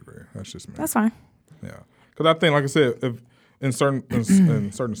to disagree. That's just me. That's fine. Yeah, because I think, like I said, if in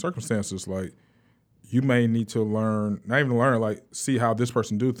certain circumstances, like you may need to learn, not even learn, like see how this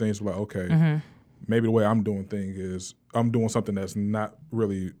person do things. Like, okay, maybe the way I'm doing things is I'm doing something that's not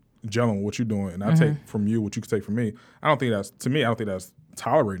really gelling with what you're doing, and I take from you what you can take from me. I don't think that's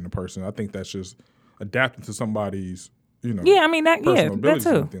tolerating the person. I think that's just adapting to somebody's, Yeah, I mean that. personal Yeah, that abilities too.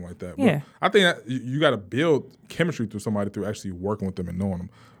 and everything like that. Yeah. But I think that you got to build chemistry through somebody through actually working with them and knowing them.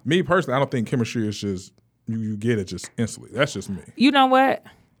 Me personally, I don't think chemistry is just you get it just instantly. That's just me. You know what?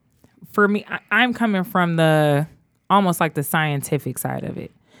 For me, I'm coming from the almost like the scientific side of it.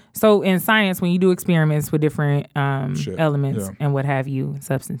 So in science, when you do experiments with different elements and what have you,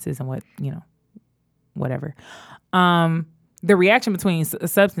 substances and whatever, the reaction between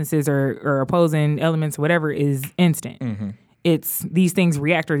substances or opposing elements or whatever is instant. It's these things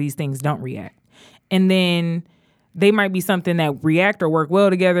react or these things don't react. And then they might be something that react or work well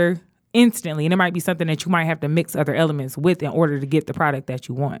together instantly, and it might be something that you might have to mix other elements with in order to get the product that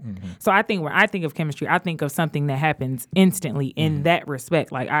you want. So I think when I think of chemistry, I think of something that happens instantly in that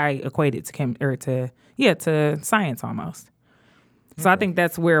respect. Like I equate it to science almost. So I think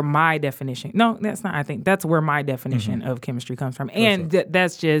that's where my definition. No, that's not. I think that's where my definition of chemistry comes from, and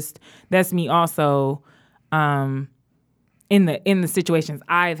that's me also. In the situations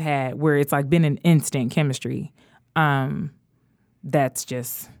I've had where it's like been an instant chemistry, that's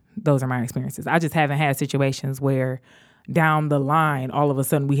just. Those are my experiences. I just haven't had situations where down the line, all of a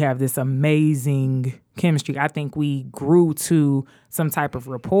sudden we have this amazing chemistry. I think we grew to some type of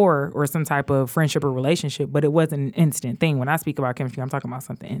rapport or some type of friendship or relationship, but it wasn't an instant thing. When I speak about chemistry, I'm talking about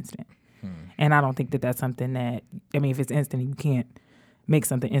something instant. And I don't think that that's something that, if it's instant, you can't make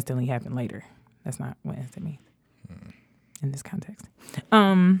something instantly happen later. That's not what instant means in this context.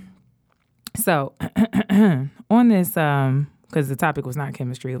 So on this, because the topic was not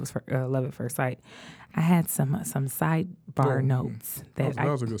chemistry, it was love at first sight. I had some sidebar notes that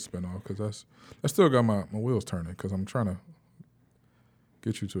was a good spinoff because I still got my wheels turning because I'm trying to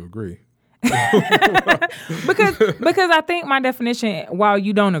get you to agree. because I think my definition, while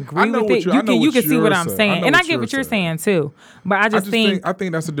you don't agree with it, you can see what I'm saying, and I get what you're saying too. But I just think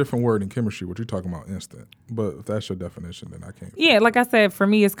that's a different word in chemistry. What you're talking about, instant. But if that's your definition, then I can't. Yeah, like I said, for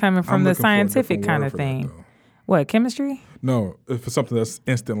me, it's coming from the scientific kind of thing. What, chemistry? No, if it's something that's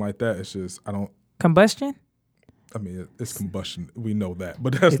instant like that, it's just combustion. I mean, it's combustion. We know that,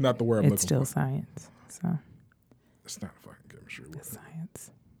 but that's not the word I'm looking for. It's still science. So it's not fucking chemistry. It's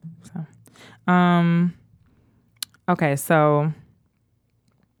science. So, okay, so,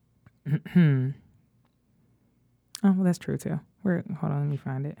 oh, well, that's true too. Hold on, let me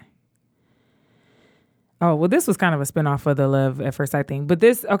find it. Oh, well, this was kind of a spinoff of the love at first sight thing. But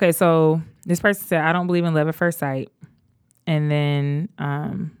so this person said, I don't believe in love at first sight. And then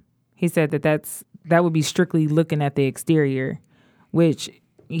he said that would be strictly looking at the exterior, which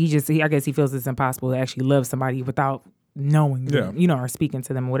I guess he feels it's impossible to actually love somebody without knowing them, or speaking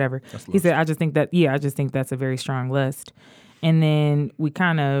to them or whatever. He said, I just think that's a very strong lust. And then we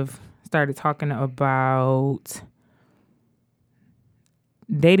kind of started talking about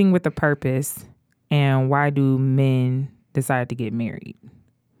dating with a purpose, and why do men decide to get married?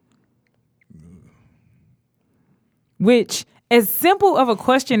 Which, as simple of a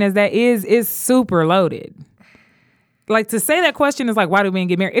question as that is super loaded. Like, to say that question is like, why do men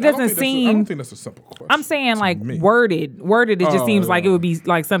get married? It doesn't seem. I don't think that's a simple question. I'm saying like me. worded. It just seems like it would be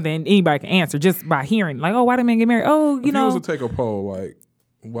like something anybody can answer just by hearing. Like, oh, why do men get married? Oh, if you was to take a poll, like,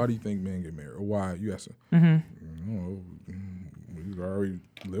 why do you think men get married? Or why? You asking? We already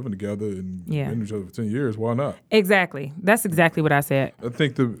living together and been each other for 10 years. Why not? Exactly. That's exactly what I said. I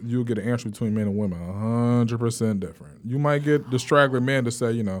think you'll get an answer between men and women 100% different. You might get the straggler man to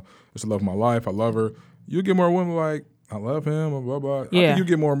say, it's the love of my life. I love her. You get more women like, I love him, blah, blah, blah. Yeah. I think you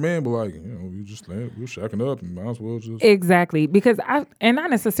get more men, but like, we're shacking up and might as well just. Exactly. Because not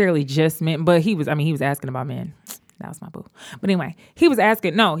necessarily just men, but he was asking about men. That was my boo. But anyway, he was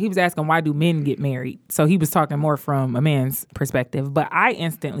asking why do men get married? So he was talking more from a man's perspective. But I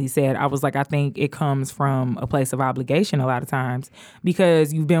instantly said, I think it comes from a place of obligation a lot of times,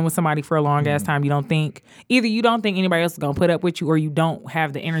 because you've been with somebody for a long ass time. You don't think anybody else is going to put up with you, or you don't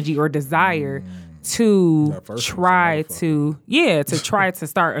have the energy or desire to try to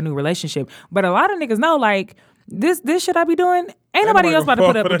start a new relationship. But a lot of niggas know, like, this shit I be doing, ain't nobody else about to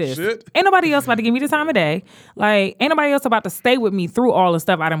put up with this. Shit. Ain't nobody else about to give me the time of day. Like, ain't nobody else about to stay with me through all the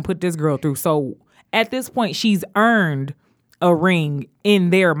stuff I done put this girl through. So at this point, she's earned a ring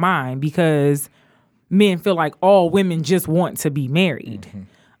in their mind, because men feel like all women just want to be married.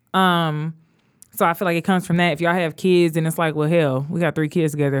 So I feel like it comes from that. If y'all have kids, and it's like, well, hell, we got 3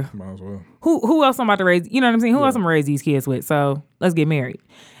 kids together. Might as well. Who else I'm about to raise? You know what I'm saying? Who else I'm gonna raise these kids with? So let's get married.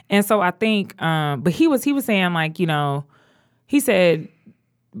 And so I think, but he was saying, like, he said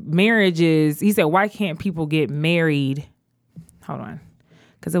he said, why can't people get married? Hold on.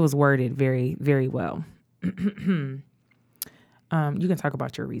 Because it was worded very, very well. You can talk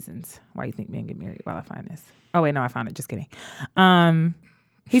about your reasons why you think men get married while I find this. Oh, wait, no, I found it. Just kidding.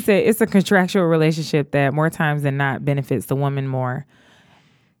 He said it's a contractual relationship that more times than not benefits the woman more.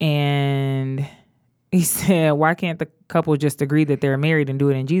 And he said, why can't the couple just agree that they're married and do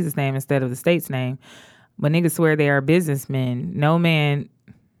it in Jesus' name instead of the state's name? But niggas swear they are businessmen. No man,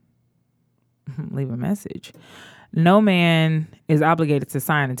 leave a message. No man is obligated to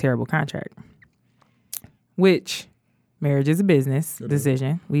sign a terrible contract, which marriage is a business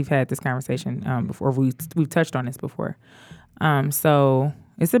decision. We've had this conversation before. We've touched on this before. So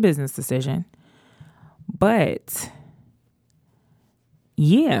it's a business decision. But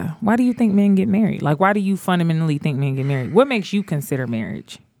yeah, why do you think men get married? Like, why do you fundamentally think men get married? What makes you consider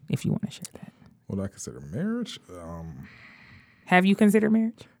marriage, if you want to share that? What do I consider marriage? Have you considered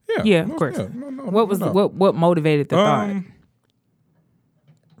marriage? Yeah, of course. Yeah. No, what was what motivated the thought?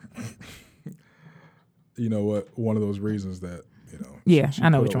 You know what? One of those reasons that Yeah, she I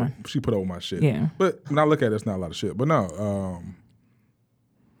know put which over, one. She put over my shit. Yeah, but when I look at it, it's not a lot of shit. But no,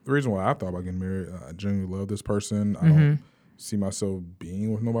 the reason why I thought about getting married, I genuinely love this person. I don't see myself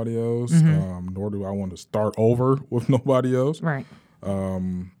being with nobody else, nor do I want to start over with nobody else. Right.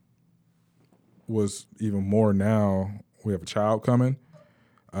 Was even more now. We have a child coming.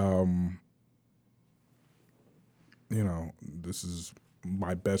 This is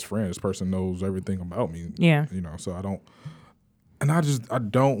my best friend. This person knows everything about me. Yeah. So I don't, and I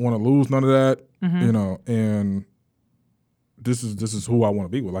don't want to lose none of that. And this is who I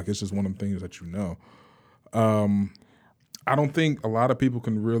want to be with. Like, it's just one of the things that I don't think a lot of people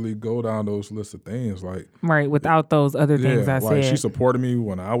can really go down those lists of things, like without those other things I said. She supported me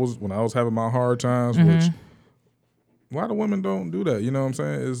when I was having my hard times, which a lot of women don't do that. You know what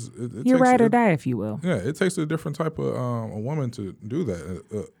I'm saying? You're ride or die, if you will. Yeah, it takes a different type of a woman to do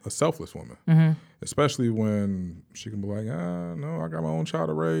that, a selfless woman, especially when she can be like, no, I got my own child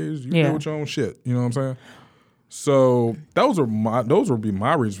to raise. You deal with your own shit. You know what I'm saying? So those would be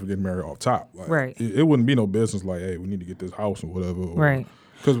my reasons for getting married off top. Like, right. It wouldn't be no business like, hey, we need to get this house or whatever. Right.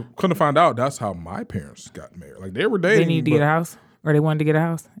 Because couldn't find out that's how my parents got married. Like, they were dating. They needed to get a house, or they wanted to get a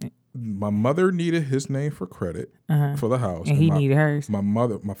house. My mother needed his name for credit for the house, and he needed hers.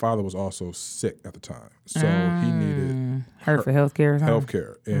 My father was also sick at the time, so he needed her for healthcare.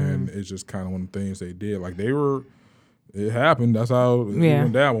 Healthcare, and it's just kind of one of the things they did. Like, it happened. That's how it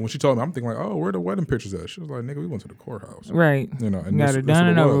went down. But when she told me, I'm thinking like, oh, where are the wedding pictures at? She was like, nigga, we went to the courthouse. Right. And got it done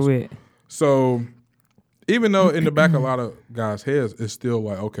and over with. So even though in the back of a lot of guys' heads, it's still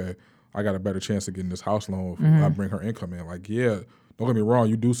like, okay, I got a better chance of getting this house loan if I bring her income in. Like, yeah, don't get me wrong,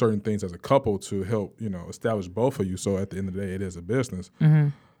 you do certain things as a couple to help, establish both of you. So at the end of the day, it is a business.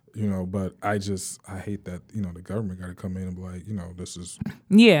 But I hate that, the government got to come in and be like, this is.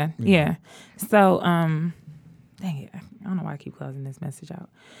 Yeah. So, Dang it. I don't know why I keep closing this message out.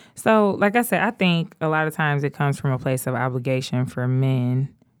 So, like I said, I think a lot of times it comes from a place of obligation for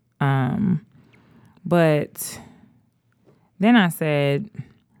men. But then I said,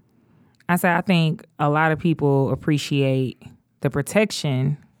 I think a lot of people appreciate the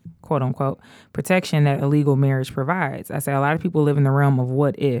protection, quote unquote, protection that a legal marriage provides. I say a lot of people live in the realm of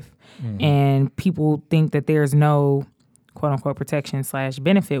what if, and people think that there's no, quote unquote, protection /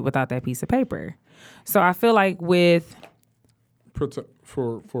 benefit without that piece of paper. So I feel like with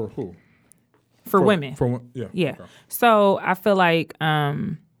for who? For women. Yeah. Okay. So I feel like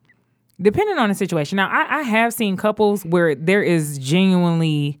depending on the situation. Now I have seen couples where there is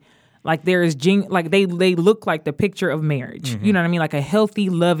genuinely like they look like the picture of marriage. You know what I mean? Like a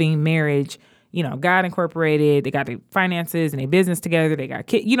healthy, loving marriage. You know, God incorporated. They got their finances and their business together. They got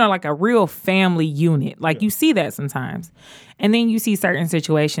kids. You know, like a real family unit. Like you see that sometimes, and then you see certain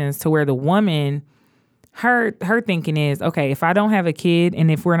situations to where the woman, her thinking is, okay, if I don't have a kid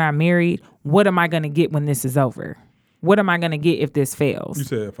and if we're not married, what am I going to get when this is over? What am I going to get if this fails? You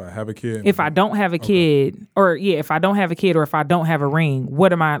said if I have a kid. If I don't have a kid, or if I don't have a kid, or if I don't have a ring,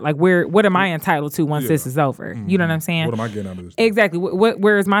 what am I like? What am I entitled to once this is over? You know what I'm saying? What am I getting out of this? Exactly.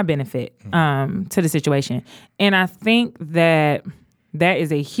 Where is my benefit to the situation? And I think that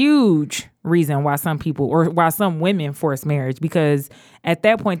is a huge reason why some people or why some women force marriage, because at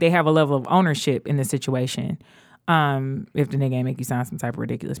that point they have a level of ownership in the situation. If the nigga ain't make you sign some type of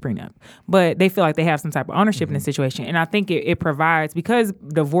ridiculous prenup, but they feel like they have some type of ownership in the situation. And I think it provides, because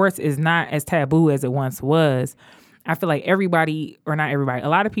divorce is not as taboo as it once was. I feel like everybody, or not everybody, a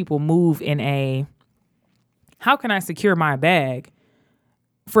lot of people move in a, how can I secure my bag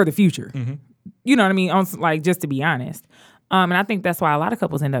for the future? You know what I mean? Like, just to be honest. And I think that's why a lot of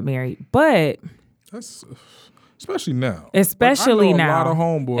couples end up married, but that's especially now. Especially like, I know now. A lot of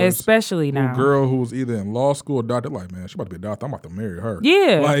homeboys. Especially now. A girl who's either in law school or doctor, like, man, she about to be a doctor. I'm about to marry her.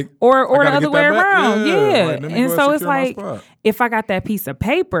 Yeah. Like, or the other way around. Yeah. Like, and so it's like, if I got that piece of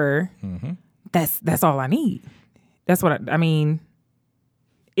paper, that's all I need. That's what I mean.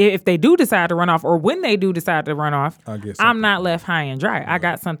 If they do decide to run off, or when they do decide to run off, I'm not left high and dry. I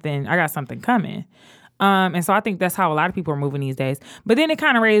got something coming. And so I think that's how a lot of people are moving these days. But then it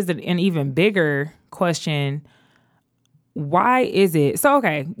kind of raised an even bigger question. Why is it so?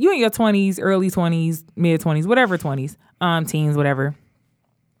 Okay, you in your 20s, early 20s, mid 20s, whatever 20s, teens, whatever.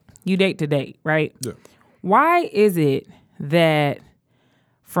 You date to date, right? Yeah. Why is it that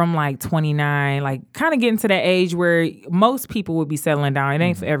from like 29, like kind of getting to that age where most people would be settling down? It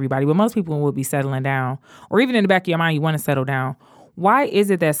ain't for everybody, but most people would be settling down, or even in the back of your mind, you want to settle down. Why is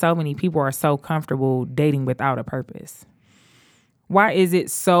it that so many people are so comfortable dating without a purpose? Why is it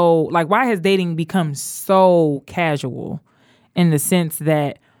so, like, why has dating become so casual in the sense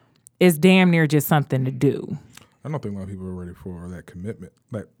that it's damn near just something to do? I don't think a lot of people are ready for that commitment,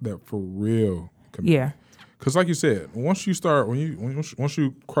 that for real commitment. Yeah. Because like you said, once you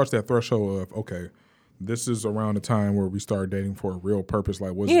cross that threshold of, okay, this is around the time where we start dating for a real purpose,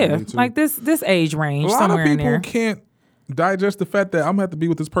 like what's yeah, like this age range, a lot somewhere of in there. people can't digest the fact that I'm gonna have to be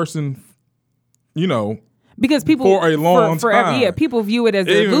with this person, you know, because people for a long time. Yeah, people view it as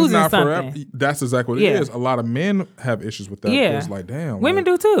they're losing something. Forever. That's exactly what it is. A lot of men have issues with that. Yeah, it's like, damn, women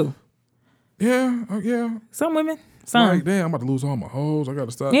do too. Yeah, yeah. Some women, some. Like, damn, I'm about to lose all my hoes. I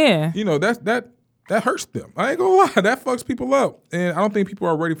gotta stop. Yeah, you know that hurts them. I ain't gonna lie, that fucks people up, and I don't think people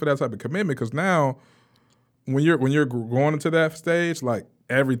are ready for that type of commitment. Because now, when you're going into that stage, like,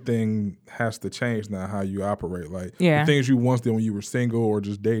 everything has to change now, how you operate. Like, the things you once did when you were single or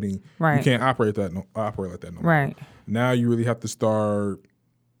just dating, you can't operate like that no more. Right. Now you really have to start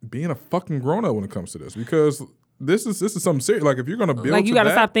being a fucking grown up when it comes to this, because this is something serious. Like, if you're gonna build, like, you got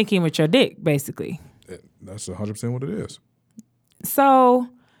to stop thinking with your dick, basically. That's 100% what it is. So,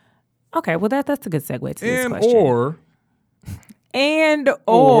 okay, well that's a good segue to this question. Or that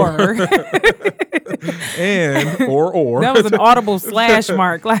was an audible slash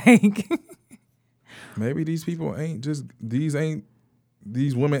mark. Like, maybe these people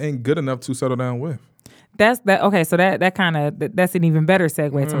these women ain't good enough to settle down with. That's that. Okay, so that's an even better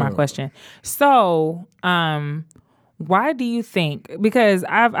segue to my question. So, why do you think? Because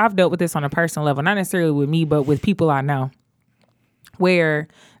I've dealt with this on a personal level, not necessarily with me, but with people I know, where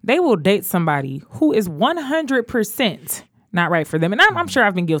they will date somebody who is 100% not right for them. And I'm sure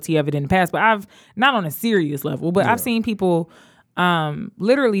I've been guilty of it in the past, but I've not on a serious level, but I've seen people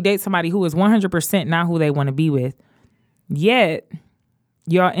literally date somebody who is 100% not who they want to be with. Yet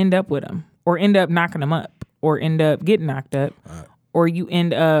y'all end up with them, or end up knocking them up, or end up getting knocked up, or you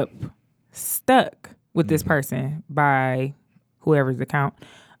end up stuck with this person by whoever's account.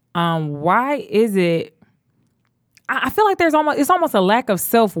 Why is it I feel like it's almost a lack of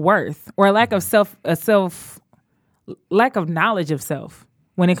self-worth or a lack of lack of knowledge of self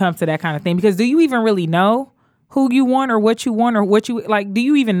when it comes to that kind of thing. Because do you even really know who you want or what you want or what you like? Do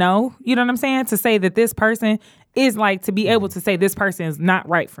you even know? You know what I'm saying? To say that this person is like, to be able to say this person is not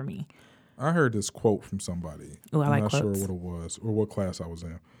right for me. I heard this quote from somebody. Ooh, I like I'm not quotes. sure what it was or what class I was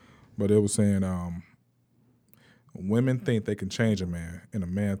in, but it was saying women think they can change a man, and a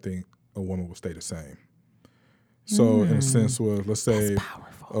man think a woman will stay the same. So in a sense, let's say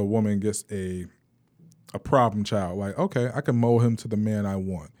a woman gets a problem child, like, okay, I can mold him to the man I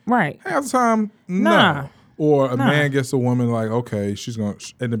want. Right. Half the time, Nah. no. Or a man gets a woman like, okay, she's gonna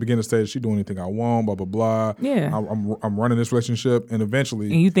in the beginning stage, she do anything I want, blah blah blah. Yeah. I'm running this relationship, and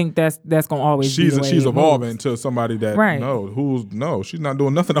eventually, And you think that's gonna always be the way she's it evolving moves. into somebody that Right. she's not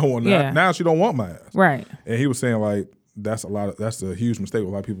doing nothing I want. Yeah. Now she don't want my ass. Right. And he was saying like that's a huge mistake. A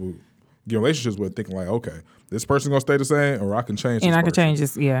lot of people get in relationships with, thinking like, okay, this person's gonna stay the same, or I can change. And this I could person. change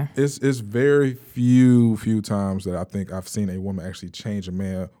this. Yeah. It's very few times that I think I've seen a woman actually change a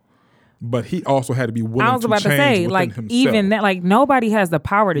man. But he also had to be willing I was to about to change say, within like, himself. even that, like, nobody has the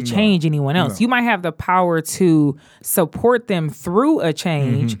power to change anyone else. No. You might have the power to support them through a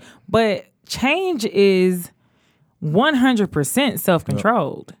change, Mm-hmm. but change is 100%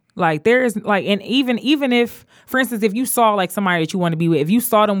 self-controlled. Like, there is, like, and even if, for instance, if you saw, like, somebody that you want to be with, if you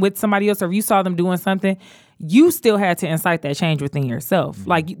saw them with somebody else, or if you saw them doing something, you still had to incite that change within yourself. Mm-hmm.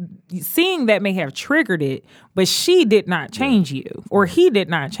 Like, seeing that may have triggered it, but she did not change you, or he did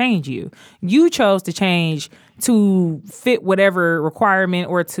not change you. You chose to change to fit whatever requirement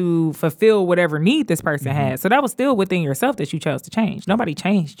or to fulfill whatever need this person had. So that was still within yourself that you chose to change. Nobody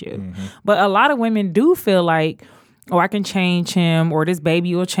changed you. But a lot of women do feel like, oh, I can change him, or this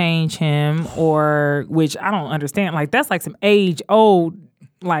baby will change him, or, which I don't understand. Like, that's like some age old,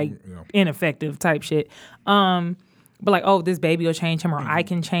 like, ineffective type shit. But like, oh, this baby will change him, or I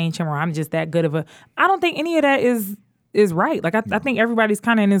can change him, or I'm just that good of a. I don't think any of that is right. Like, I think everybody's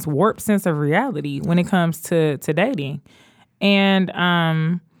kind of in this warped sense of reality when it comes to dating, and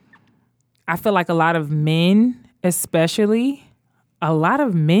I feel like a lot of men, especially, a lot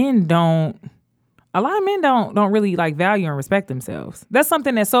of men don't really like value and respect themselves. That's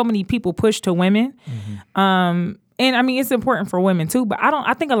something that so many people push to women. And I mean, it's important for women too, but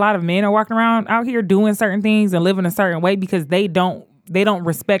I think a lot of men are walking around out here doing certain things and living a certain way because they don't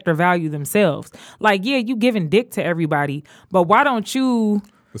respect or value themselves. Like, yeah, you giving dick to everybody, but why don't you?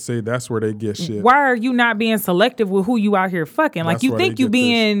 But see, that's where they get shit. Why are you not being selective with who you out here fucking? Like, That's you why think they you get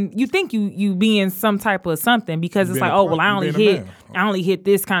being you being some type of something because it's being like, a oh, punk, well, I you only being a hit man. I only hit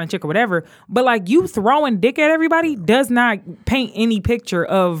this kind of chick or whatever. But like, you throwing dick at everybody does not paint any picture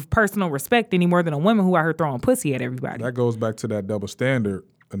of personal respect any more than a woman who out here throwing pussy at everybody. That goes back to that double standard.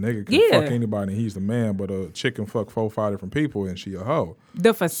 A nigga can fuck anybody and he's the man, but a chick can fuck 4-5 different people and she a hoe.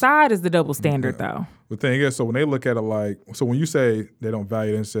 The facade is the double standard, though. The thing is, so when they look at it like, so when you say they don't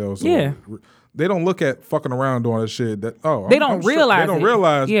value themselves, Yeah. they don't look at fucking around doing this shit. That They don't realize They don't it.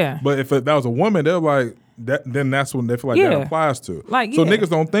 realize. Yeah. But if that was a woman, they're like that. Then that's when they feel like that Yeah. applies to. Like, so yeah. niggas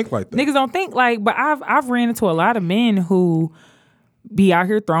don't think like that. Niggas don't think like, but I've ran into a lot of men who be out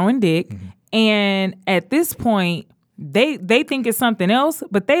here throwing dick, and at this point, they think it's something else,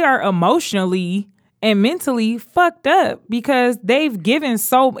 but they are emotionally and mentally fucked up because they've given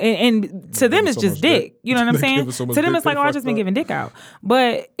so, and to them it's so just much dick. dick. You know what I'm They saying? giving so much To them dick, it's like, they oh, I just fucked been up. giving dick out,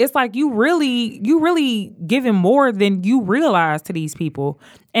 but it's like you really giving more than you realize to these people,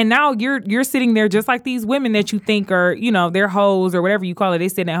 and now you're sitting there just like these women that you think are, you know, they're hoes or whatever you call it. They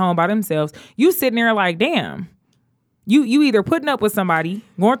sitting at home by themselves. You sitting there like, damn. You either putting up with somebody,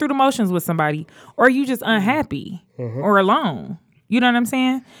 going through the motions with somebody, or you just unhappy or alone. You know what I'm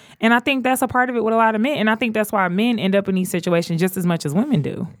saying? And I think that's a part of it with a lot of men. And I think that's why men end up in these situations just as much as women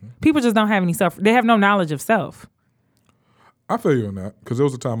do. People just don't have any self. They have no knowledge of self. I feel you on that because there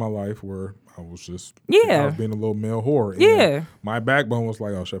was a time in my life where I was just Yeah. I was being a little male whore. And Yeah. my backbone was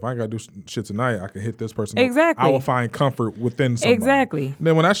like, oh shit, if I ain't gotta do shit tonight, I can hit this person. Exactly. I will find comfort within somebody. Exactly. And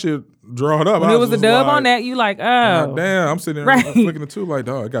then when that shit drawn up, When I it was a just dub like, on that, you like, God oh. damn, I'm sitting there Right. flicking the two like,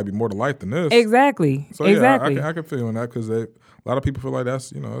 dog, it gotta be more to life than this. Exactly. So exactly. yeah, I can feel on that because a lot of people feel like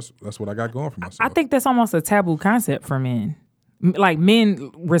that's that's what I got going for myself. I think that's almost a taboo concept for men. Like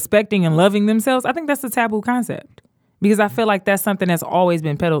men respecting and loving themselves. I think that's a taboo concept because I feel like that's something that's always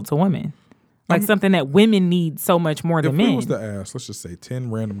been peddled to women. Like something that women need so much more than if men. we was to ask, let's just say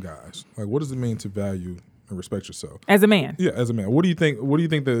 10 random guys, like what does it mean to value and respect yourself? As a man. Yeah, as a man. What do you think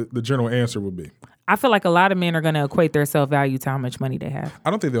the general answer would be? I feel like a lot of men are going to equate their self-value to how much money they have. I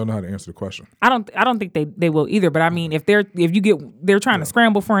don't think they'll know how to answer the question. I don't think they will either. But I mean, if they're trying to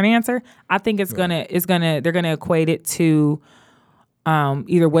scramble for an answer, I think they're gonna equate it to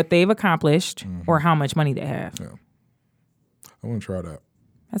either what they've accomplished or how much money they have. Yeah. I want to try that.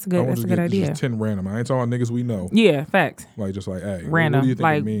 That's a good idea. Just 10 random. I ain't talking about niggas we know. Yeah, facts. Like just like, hey, Random. what do you think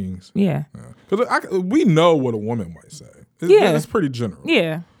like, it means? Yeah. Because we know what a woman might say. It's pretty general.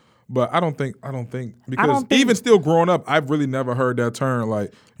 Yeah. But I don't think because even still growing up, I've really never heard that term.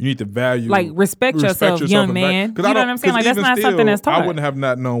 Like you need to value, like respect yourself, young man. You know what I'm saying? Like that's not something that's taught. I wouldn't have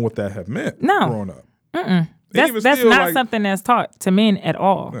not known what that have meant. Growing up. That's not something that's taught to men at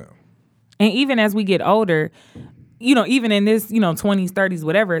all. Yeah. And even as we get older, even in this 20s, 30s,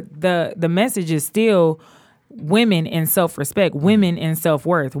 whatever, the message is still women in self-respect, women in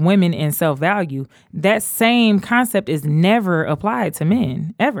self-worth, women in self-value. That same concept is never applied to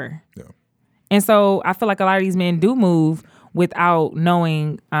men, ever. Yeah. And so I feel like a lot of these men do move without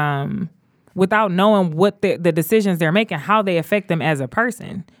knowing what the decisions they're making, how they affect them as a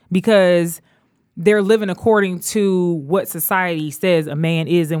person, because they're living according to what society says a man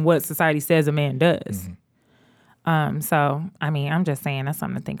is and what society says a man does. Mm-hmm. So, I mean, I'm just saying that's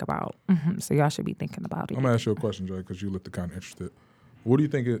something to think about. So y'all should be thinking about it. I'm gonna ask you a question, Jay, because you looked kind of interested. What do you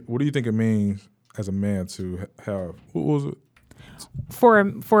think it means as a man to have? What was it?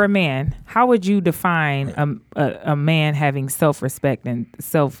 For a man, how would you define a man having self-respect and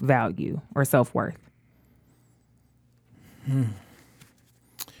self-value or self-worth?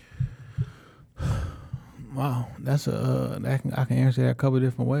 Wow, that's I can answer that a couple of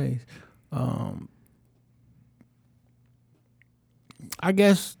different ways. I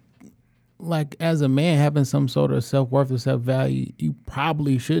guess, like, as a man having some sort of self-worth or self-value, you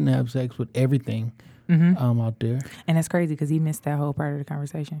probably shouldn't have sex with everything out there. And that's crazy because he missed that whole part of the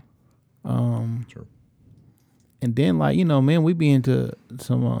conversation. Sure. And then, like, man, we be into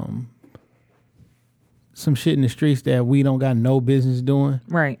some shit in the streets that we don't got no business doing.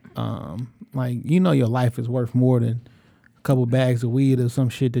 Right. Like, your life is worth more than a couple bags of weed or some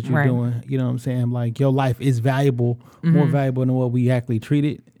shit that you're doing. You know what I'm saying? Like, your life is valuable, more valuable than what we actually treat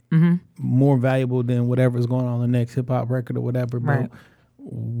it. More valuable than whatever's going on the next hip hop record or whatever. But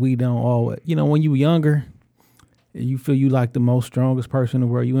we don't always, when you younger, you feel you like the most strongest person in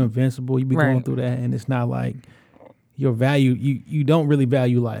the world. You invincible. You be going through that, and it's not like your value. You don't really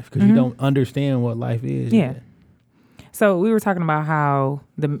value life because you don't understand what life is. Yeah. So we were talking about how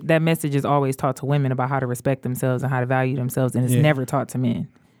that message is always taught to women about how to respect themselves and how to value themselves, and it's never taught to men.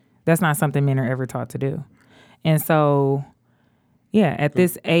 That's not something men are ever taught to do. And so, at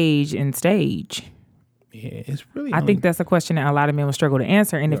this age and stage, it's really. I think that's a question that a lot of men will struggle to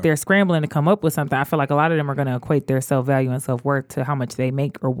answer. And if they're scrambling to come up with something, I feel like a lot of them are going to equate their self-value and self-worth to how much they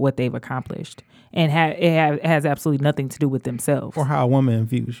make or what they've accomplished. And it has absolutely nothing to do with themselves. Or how a woman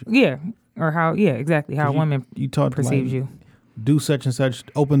views you. Yeah. Or how, exactly. How a woman perceives you. Do such and such,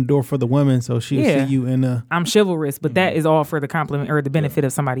 open the door for the woman so she'll see you in a... I'm chivalrous, but that is all for the compliment or the benefit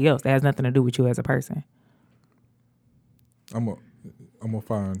of somebody else. That has nothing to do with you as a person. I'm gonna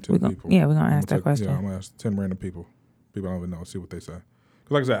find 10 people. Yeah, we're gonna ask that question. Yeah, I'm gonna ask 10 random people. People I don't even know, see what they say.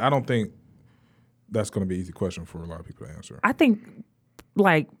 Because like I said, I don't think that's gonna be an easy question for a lot of people to answer. I think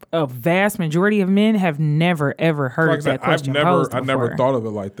like a vast majority of men have never ever heard that question posed before. I never thought of it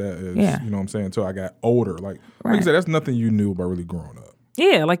like that. You know what I'm saying? Until I got older. Like I said, that's nothing you knew about really growing up.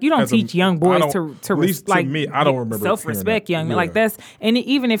 Yeah, like you don't teach young boys to like me. I don't remember self-respect young men. Like that's, and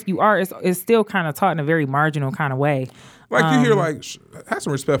even if you are, it's still kind of taught in a very marginal kind of way. Like you hear like have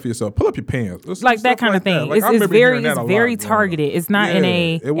some respect for yourself. Pull up your pants. Like that kind of thing. Like, it's very targeted. It's not in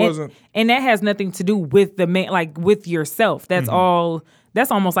a. It wasn't. And that has nothing to do with the man, like with yourself. That's all. That's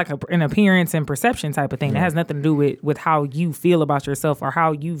almost like an appearance and perception type of thing. That has nothing to do with how you feel about yourself or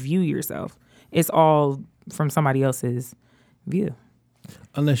how you view yourself. It's all from somebody else's view.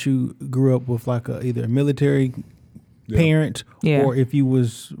 Unless you grew up with like either a military parent or if you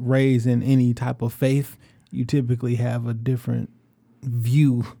was raised in any type of faith, you typically have a different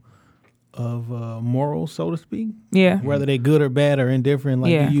view of morals, so to speak. Yeah. Whether they're good or bad or indifferent,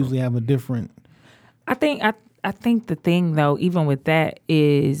 like you usually have a different. I think the thing though, even with that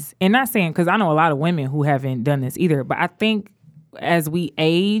is, and not saying, because I know a lot of women who haven't done this either, but I think as we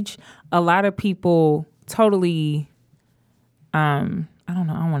age, a lot of people totally, I don't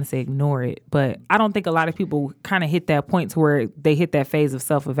know, I don't want to say ignore it, but I don't think a lot of people kind of hit that point to where they hit that phase of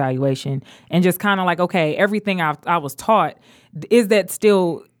self-evaluation and just kind of like, okay, everything I was taught, is that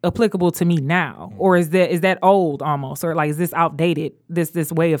still applicable to me now? Or is that old almost? Or like, is this outdated,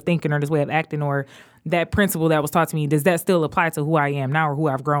 this way of thinking or this way of acting? Or that principle that was taught to me, does that still apply to who I am now or who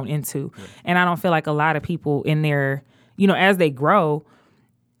I've grown into? Yeah. And I don't feel like a lot of people in their, you know, as they grow,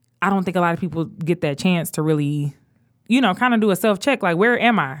 I don't think a lot of people get that chance to really, you know, kind of do a self-check. Like, where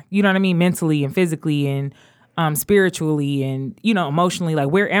am I? You know what I mean? Mentally and physically and spiritually and, you know, emotionally. Like,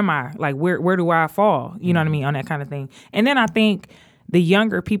 where am I? Like, where do I fall? You know what I mean? On that kind of thing. And then I think the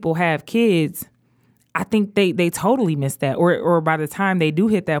younger people have kids, I think they totally miss that. Or by the time they do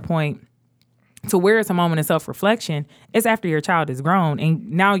hit that point, to where it's a moment of self-reflection, it's after your child is grown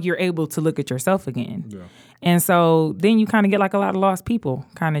and now you're able to look at yourself again. Yeah. And so then you kind of get like a lot of lost people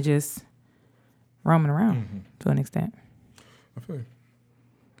kind of just roaming around to an extent. I feel you.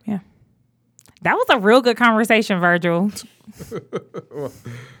 Yeah. That was a real good conversation, Virgil.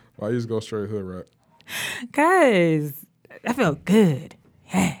 Why you just go straight hood rap? Because I feel good.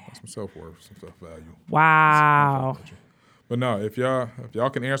 Yeah. Some self-worth, some self-value. Wow. But no, if y'all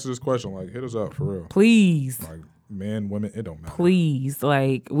can answer this question, like, hit us up for real. Please. Like, men, women, it don't matter. Please.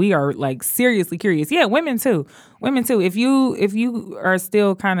 Like, we are like seriously curious. Yeah, women too. If you are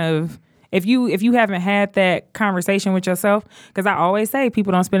still kind of, if you haven't had that conversation with yourself, because I always say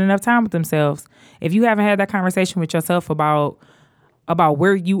people don't spend enough time with themselves. If you haven't had that conversation with yourself about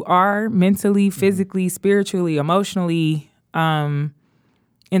where you are mentally, physically, spiritually, emotionally,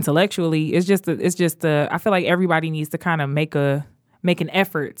 intellectually, it's just I feel like everybody needs to kind of make an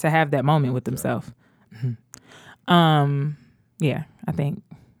effort to have that moment with themselves. Yeah, I think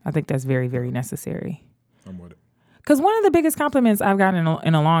that's very, very necessary. I'm with it. Because one of the biggest compliments I've gotten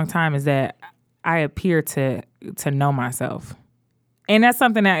in a long time is that I appear to know myself. And that's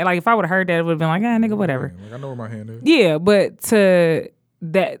something that, like, if I would have heard that, it would have been like, nigga, whatever. Like, I know where my hand is. Yeah, but to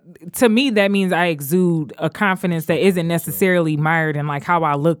me, that means I exude a confidence that isn't necessarily mired in like how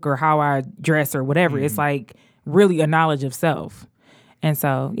I look or how I dress or whatever. It's like really a knowledge of self. And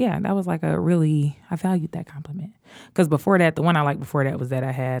so, yeah, that was like I valued that compliment. Because before that, the one I liked before that was that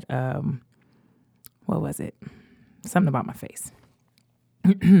I had, what was it? Something about my face.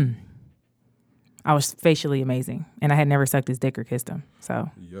 I was facially amazing, and I had never sucked his dick or kissed him. So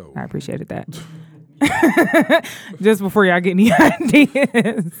I appreciated that. Just before y'all get any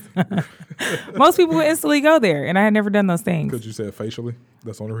ideas. Most people would instantly go there, and I had never done those things. Because you said facially?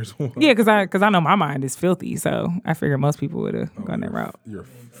 That's the only reason why? Yeah, because I know my mind is filthy, so I figured most people would have gone that route.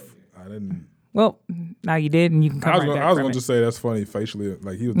 I didn't. Well, now you did, and you can come right back. I was going to just say that's funny facially.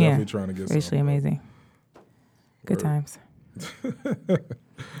 Like, he was definitely trying to get facially amazing. Good times.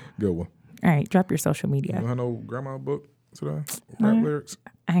 Good one. All right, drop your social media. You have no grandma book today? Rap lyrics?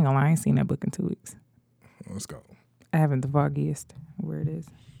 I ain't gonna lie, I ain't seen that book in 2 weeks. Let's go. I haven't the foggiest where it is.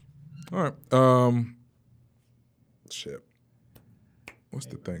 All right. Shit. What's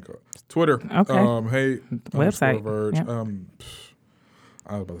the thing called? Twitter. Okay. Hey. Website. Verge. Yep.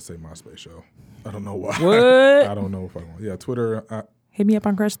 I was about to say MySpace show. I don't know why. What? I don't know if I want. Yeah, Twitter. Hit me up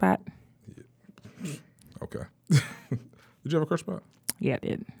on Crush Spot. Yeah. Okay. Did you have a Crush Spot? Yeah, I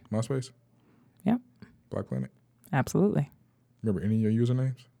did. MySpace? Yep. Black Planet? Absolutely. Remember any of your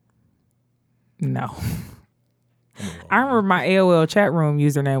usernames? No. I remember my AOL chat room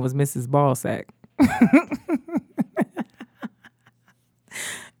username was Mrs. Ballsack.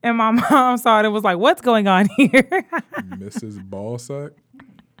 And my mom saw it and was like, what's going on here? Mrs. Ballsack?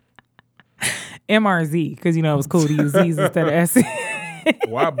 MRZ, because, you know, it was cool to use Z's instead of S's.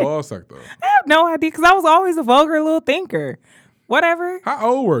 Why Ballsack, though? I have no idea, because I was always a vulgar little thinker. Whatever.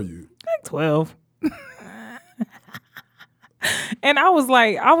 How old were you? Like 12. And I was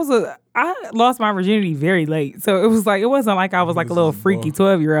like, I lost my virginity very late. So it wasn't like I was like a little freaky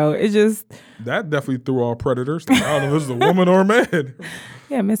 12-year-old. It just. That definitely threw all predators. I don't know if this is a woman or a man.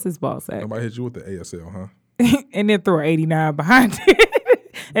 Yeah, Mrs. Ballsack. Somebody hit you with the ASL, huh? And then threw an 89 behind it.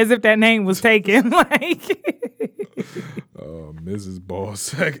 As if that name was taken. Like. Mrs.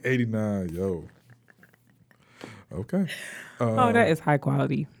 Ballsack 89, yo. Okay. That is high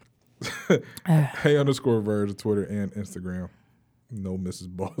quality. Hey_Verge on Twitter and Instagram. No Mrs.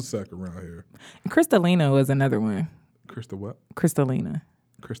 Ballsack around here. Crystalina was another one. Crystal what? Crystalina.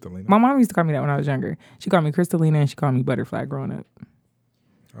 Crystalina? My mom used to call me that when I was younger. She called me Crystalina and she called me Butterfly growing up.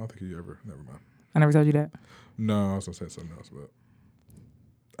 I don't think you ever. Never mind. I never told you that? No, I was going to say something else, but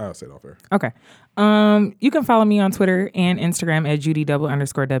I'll say it off air. Okay. You can follow me on Twitter and Instagram at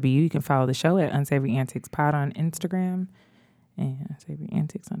Judy_W. You can follow the show at Unsavory Antics Pod on Instagram and Unsavory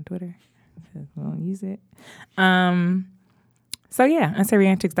Antics on Twitter. We won't use it. So yeah,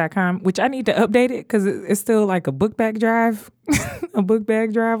 unsavouryantics.com, which I need to update it because it's still like a book bag drive,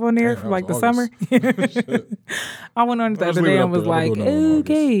 on there for like the summer. I went on it the other day and was like,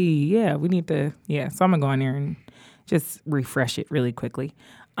 okay, yeah, we need to, so I'm gonna go on there and just refresh it really quickly.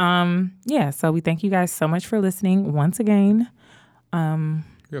 Yeah, so we thank you guys so much for listening once again. You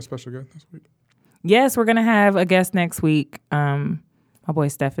got a special guest this week? Yes, we're going to have a guest next week. My boy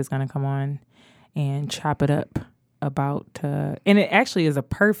Steph is going to come on and chop it up about, and it actually is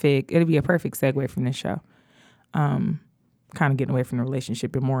it'll be a perfect segue from this show. Kind of getting away from the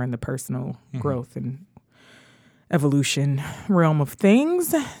relationship and more in the personal growth and evolution realm of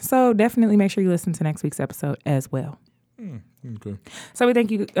things. So definitely make sure you listen to next week's episode as well. Okay. So we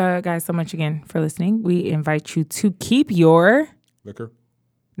thank you guys so much again for listening. We invite you to keep your... Liquor?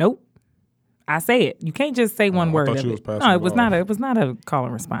 Nope. I say it. You can't just say one word. I thought you was passing No, it was off. not. It was not a call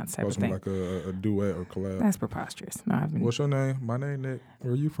and response type of thing. Like a duet or collab. That's preposterous. No, What's your name? My name Nick.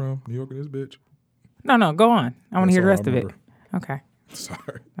 Where are you from? New York, this bitch. No. Go on. I want to hear the rest of it. Okay.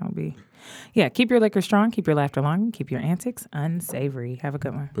 Sorry. That'll be. Yeah. Keep your liquor strong. Keep your laughter long. Keep your antics unsavory. Have a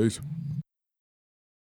good one. Peace.